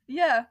crazy?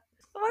 Yeah.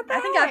 What the I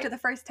think heck? after the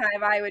first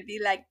time I would be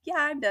like, yeah,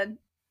 I'm done.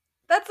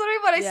 That's literally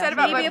what I Yeah. said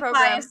about Maybe my apply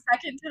program. a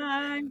second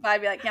time, but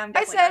I'd be like, yeah, I'm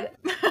I definitely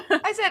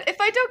done. I said, if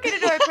I don't get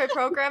into my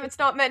program, it's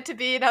not meant to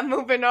be, and I'm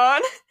moving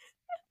on.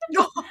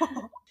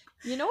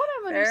 You know what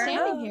I'm Fair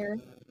understanding enough. here?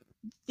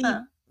 The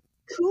Huh.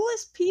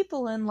 coolest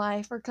people in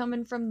life are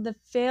coming from the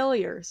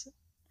failures.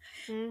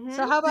 Mhm.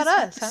 So how about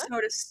This us, huh?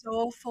 episode is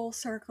so full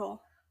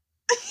circle.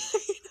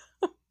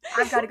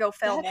 I've got to go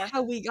fail more. That's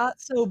how we got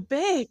so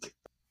big.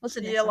 What's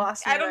the next You one?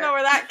 lost me I don't there. know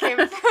where that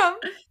came from.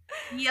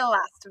 You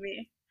lost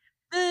me.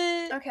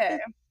 Okay.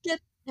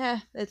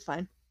 It's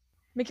fine.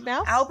 Mickey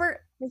Mouse?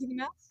 Albert, Mickey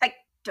Mouse? I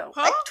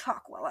Huh?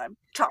 talk while I'm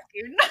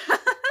talking.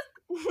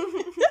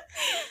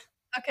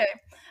 Okay.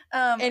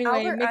 Anyway,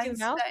 Albert Mickey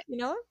Einstein. Mouse, you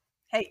know him?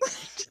 Hey,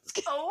 Just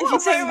kidding. Oh, if you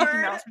say my Mickey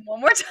word. Mouse one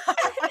more time.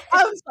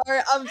 I'm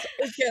sorry.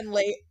 It's getting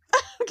late.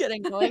 I'm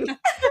getting going.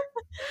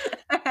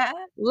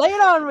 Lay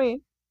it on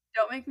me.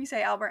 Don't make me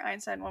say Albert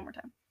Einstein one more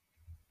time.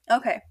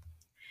 Okay.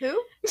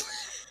 Who?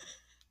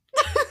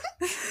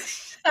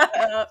 Shut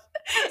up.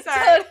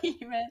 Sorry. Don't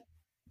even.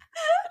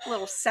 A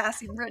little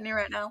sassy Brittany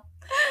right now.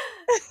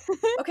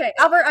 Okay,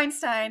 Albert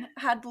Einstein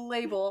had the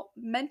label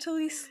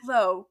mentally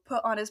slow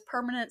put on his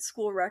permanent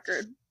school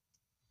record.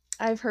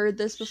 I've heard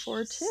this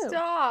before too.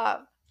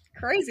 Stop.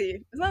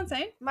 Crazy. Isn't that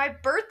insane? My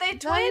birthday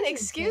twin? is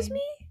Excuse insane.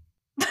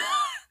 me?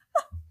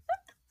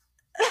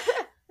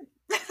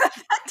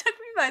 That took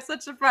me by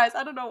such surprise.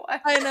 I don't know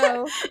why. I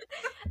know.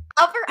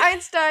 Albert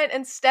Einstein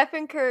and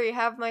Stephen Curry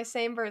have my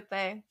same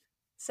birthday.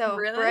 So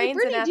Really? brains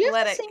Brittany, and do you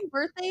have the athletic. same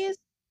birthday as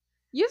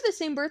you have the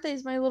same birthday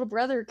as my little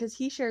brother because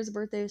he shares a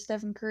birthday with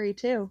Stephen Curry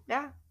too.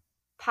 Yeah.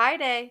 Pi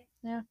Day.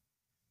 Yeah.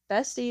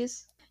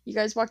 Besties. You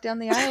guys walked down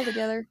the aisle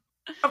together.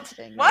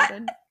 Dang, What?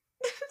 Aiden.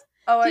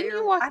 Oh, Didn't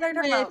you walk I thought you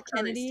were talking with about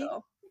Curry Kennedy?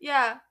 still.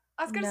 Yeah.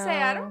 I was gonna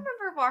say I don't No.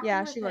 remember walking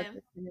Yeah, with she worked him.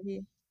 with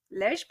Kennedy.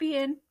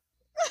 Lesbian.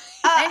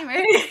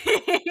 Anyway.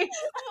 Anyway.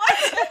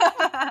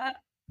 What?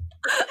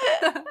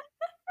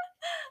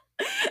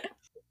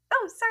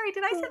 Oh, sorry.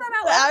 Did I say that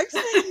out The loud?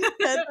 accent you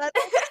said that.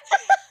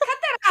 Cut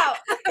that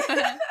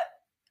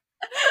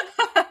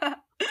out.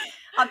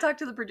 I'll talk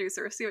to the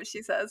producer, see what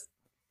she says.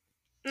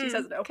 She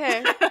says no.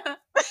 Okay.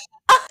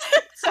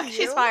 She's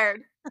You?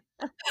 fired.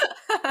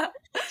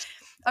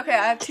 Okay,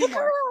 I have two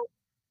more.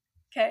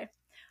 Okay.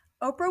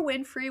 Oprah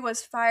Winfrey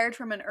was fired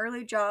from an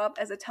early job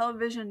as a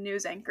television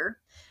news anchor.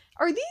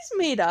 Are these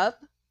made up?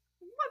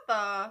 What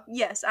the?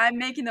 Yes, I'm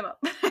making them up.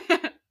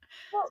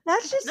 Well,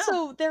 that's just No.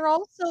 so they're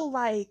also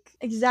like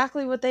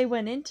exactly what they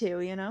went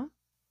into, you know?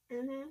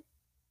 Mm-hmm.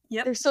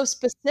 Yep. They're so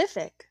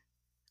specific.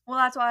 Well,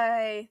 that's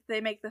why they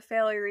make the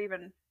failure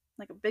even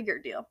like a bigger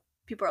deal.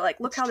 People are like,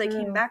 look It's how they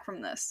came true. back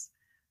from this.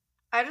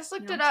 I just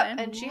looked You know it what up, I'm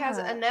saying? and she has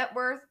a Yeah. net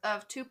worth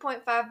of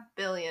 $2.5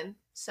 billion.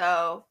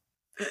 So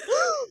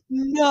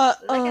No.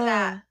 Look at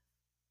that.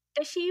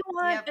 Does she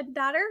want Yep. a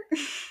daughter?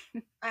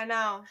 I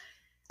know.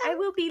 I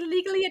will be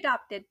legally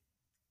adopted.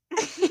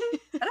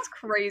 That is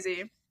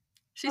crazy.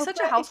 She's such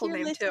Oprah, a if household you're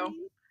name too.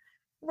 listening,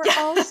 we're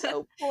all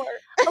so poor.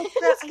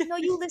 Oprah, I know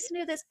you listen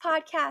to this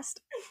podcast.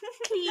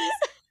 Please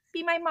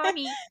be my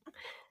mommy.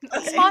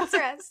 Okay.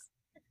 Sponsor us.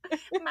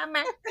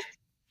 Mama.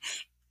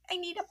 I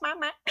need a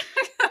mama.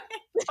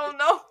 Oh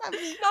no.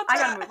 Not I that.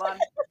 gotta move on.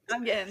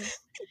 I'm getting.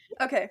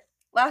 Okay,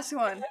 last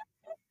one.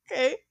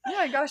 Okay. Oh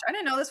my gosh, I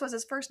didn't know this was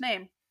his first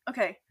name.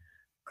 Okay.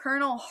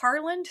 Colonel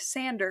Harland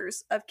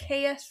Sanders of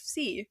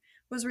KFC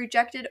was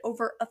rejected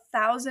over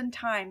 1,000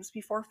 times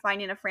before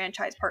finding a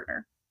franchise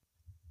partner.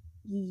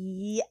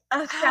 Yeah.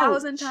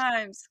 1,000 Ouch.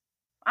 times.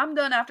 I'm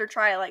done after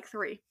try like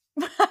 3.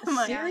 I'm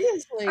like,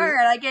 Seriously.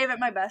 alright, I gave it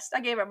my best.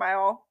 I gave it my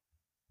all.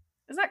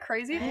 Isn't that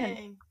crazy? Man.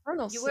 Dang.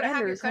 Colonel You wouldn't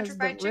have your Sanders country has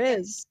fried the chicken.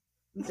 Riz.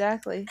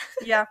 Exactly.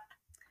 Yeah.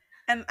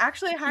 And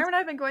actually, Hiram and I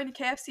have been going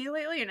to KFC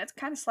lately, and it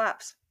kind of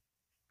slaps.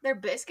 They're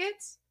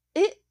biscuits?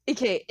 It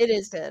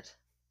is good.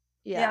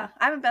 Yeah.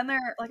 I haven't been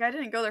there, like, I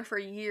didn't go there for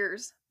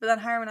years. But then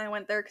Hiram and I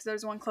went there because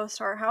there's one close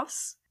to our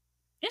house.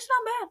 It's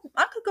not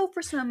bad. I could go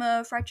for some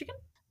fried chicken.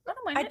 I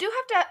don't mind I it. do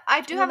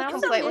When have I a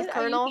was complaint kid, with I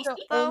Colonel, used to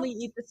though. only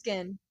eat the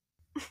skin.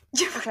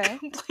 You have Okay. a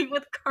complaint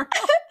with Colonel.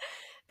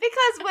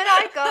 Because when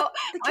I go,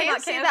 the Why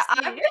not KFC that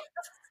KFC?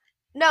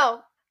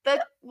 no,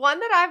 the one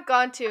that I've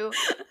gone to,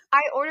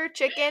 I order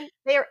chicken.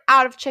 They are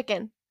out of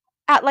chicken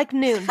at like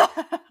noon.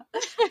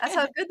 That's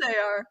how good they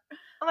are.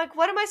 I'm like,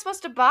 what am I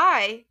supposed to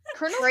buy?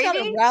 Colonel's got to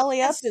Gravy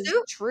rally and up his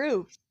soup?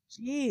 troops.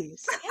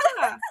 Jeez.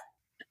 Yeah.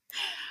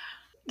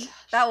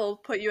 That will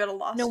put you at a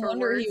loss No for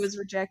wonder words. he was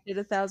rejected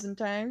 1,000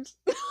 times.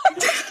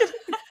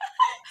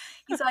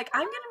 He's like,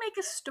 I'm gonna make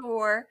a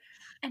store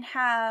and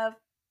have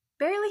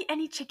barely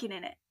any chicken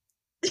in it.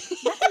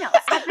 Nothing else.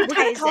 We're gonna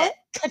Advertise call it.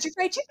 it Country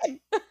Fried Chicken.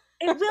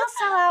 It will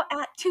sell out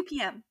at 2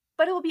 p.m.,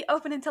 but it will be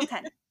open until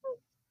 10.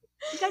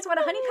 You guys want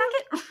a honey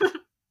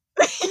packet?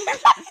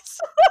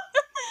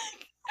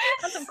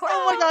 Want some corn?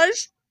 Oh my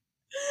gosh.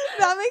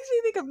 That makes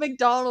me think of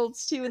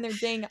McDonald's too and their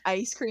dang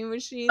ice cream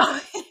machines.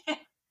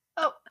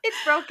 Oh, it's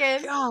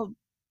broken. God.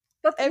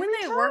 But when Every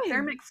they work,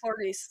 their time.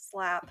 McFlurries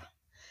slap.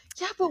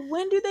 Yeah, but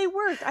when do they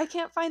work? I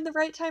can't find the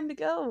right time to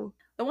go.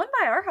 The one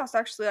by our house,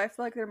 actually, I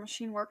feel like their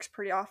machine works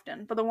pretty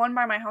often. But the one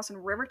by my house in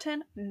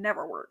Riverton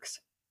never works.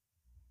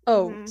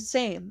 Oh, Mhm.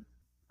 same.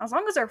 As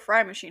long as their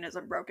fry machine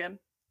isn't broken,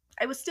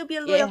 I would still be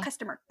a loyal Yeah.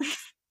 customer.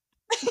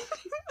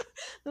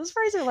 Those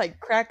fries are like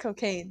crack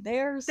cocaine. They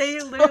are They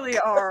so literally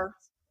good. are.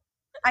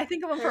 I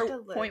think of them They're for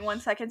delish. 0.1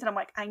 seconds, and I'm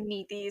like, I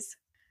need these.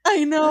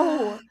 I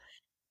know.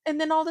 And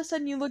then all of a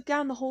sudden you look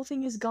down, the whole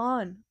thing is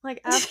gone. Like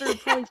after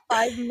probably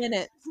 5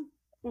 minutes.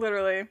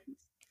 Literally.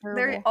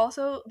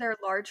 Terrible. Their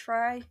large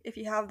fry, if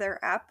you have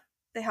their app,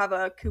 they have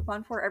a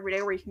coupon for it every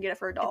day where you can get it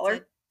for $1.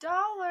 It's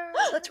 $1.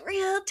 So it's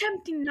real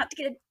tempting not to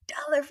get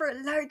 $1 for a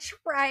large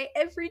fry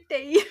every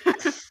day.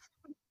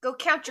 Go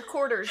count your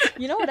quarters.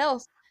 You know what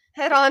else?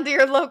 Head on to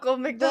your local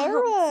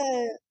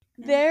McDonald's.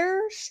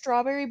 Their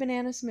strawberry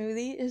banana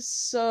smoothie is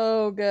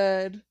so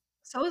good.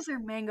 So is their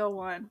mango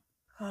one.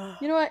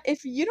 You know what?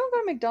 If you don't go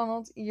to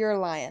McDonald's, you're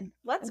lying.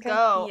 Let's Okay.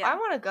 go. Yeah. I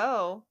want to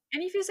go.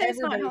 And if you say it's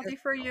not Everybody healthy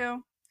does. for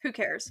you, who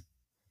cares?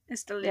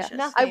 It's delicious.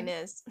 Nothing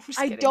is. I'm just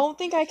I kidding. don't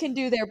think I can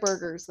do their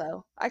burgers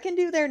though. I can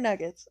do their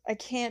nuggets. I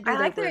can't do I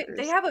their like burgers.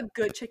 they have a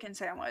good chicken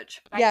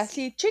sandwich. Yeah, Nice.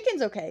 see,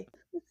 chicken's okay.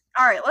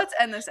 All right, let's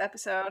end this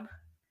episode.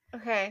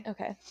 Okay.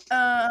 Okay.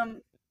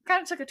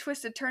 Kind of took a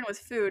twisted turn with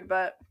food,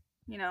 but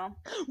you know.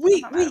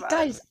 Wait, not mad about it.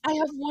 guys, I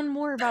have one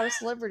more about a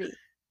celebrity.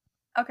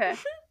 Okay.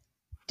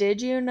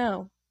 Did you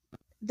know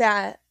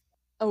that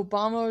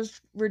Obama was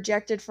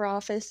rejected for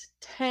office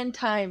 10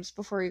 times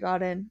before he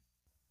got in?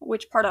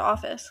 Which part of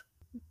office?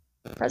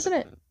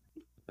 President.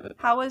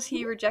 How was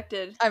he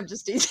rejected? I'm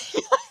just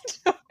teasing.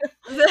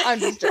 I'm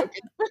just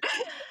joking.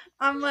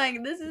 I'm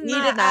like, this is He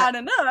not did not.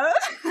 adding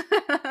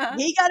up.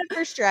 He got it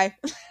first try.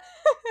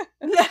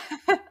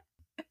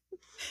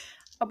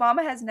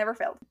 Obama has never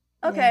failed.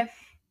 Yeah. Okay,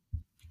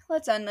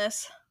 let's end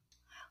this.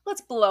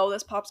 Let's blow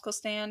this popsicle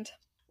stand.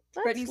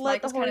 Let's Brittany's let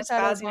mic the was kind of horse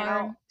out of the spazzing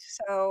barn. out,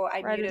 so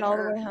I Ride it muted all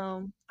her. the way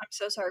home. I'm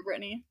so sorry,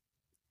 Brittany.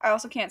 I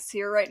also can't see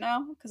her right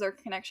now because our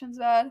connection's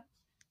bad.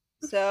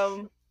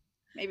 So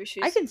maybe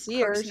she's I can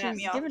see her. cursing at me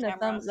She's off giving a camera.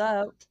 thumbs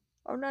up.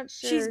 I'm not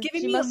sure. She's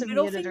giving She me a must have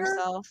middle muted finger?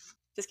 herself.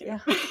 Just kidding.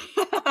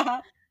 Yeah.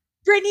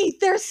 Brittany,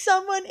 there's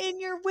someone in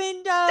your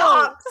window.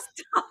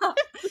 Stop!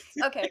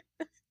 Okay.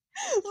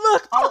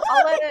 Look,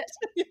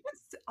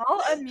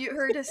 I'll unmute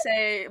her to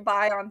say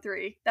bye on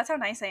 3. That's how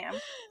nice I am.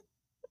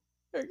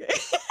 Okay.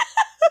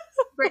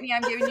 Brittany,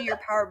 I'm giving you your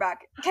power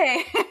back.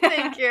 Okay.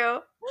 Thank you.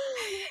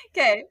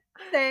 Okay.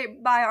 Say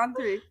bye on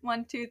 3.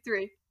 1, 2,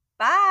 3.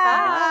 Bye.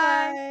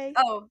 Bye.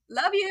 Oh,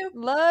 love you.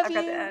 Love I've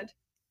got the end.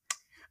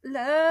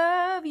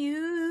 Love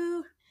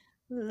you.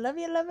 Love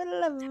you, love you,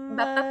 love you.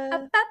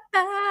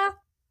 Ba-ba-ba-ba-ba.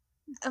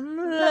 I'm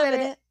Loving loving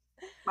it.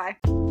 it.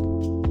 Bye.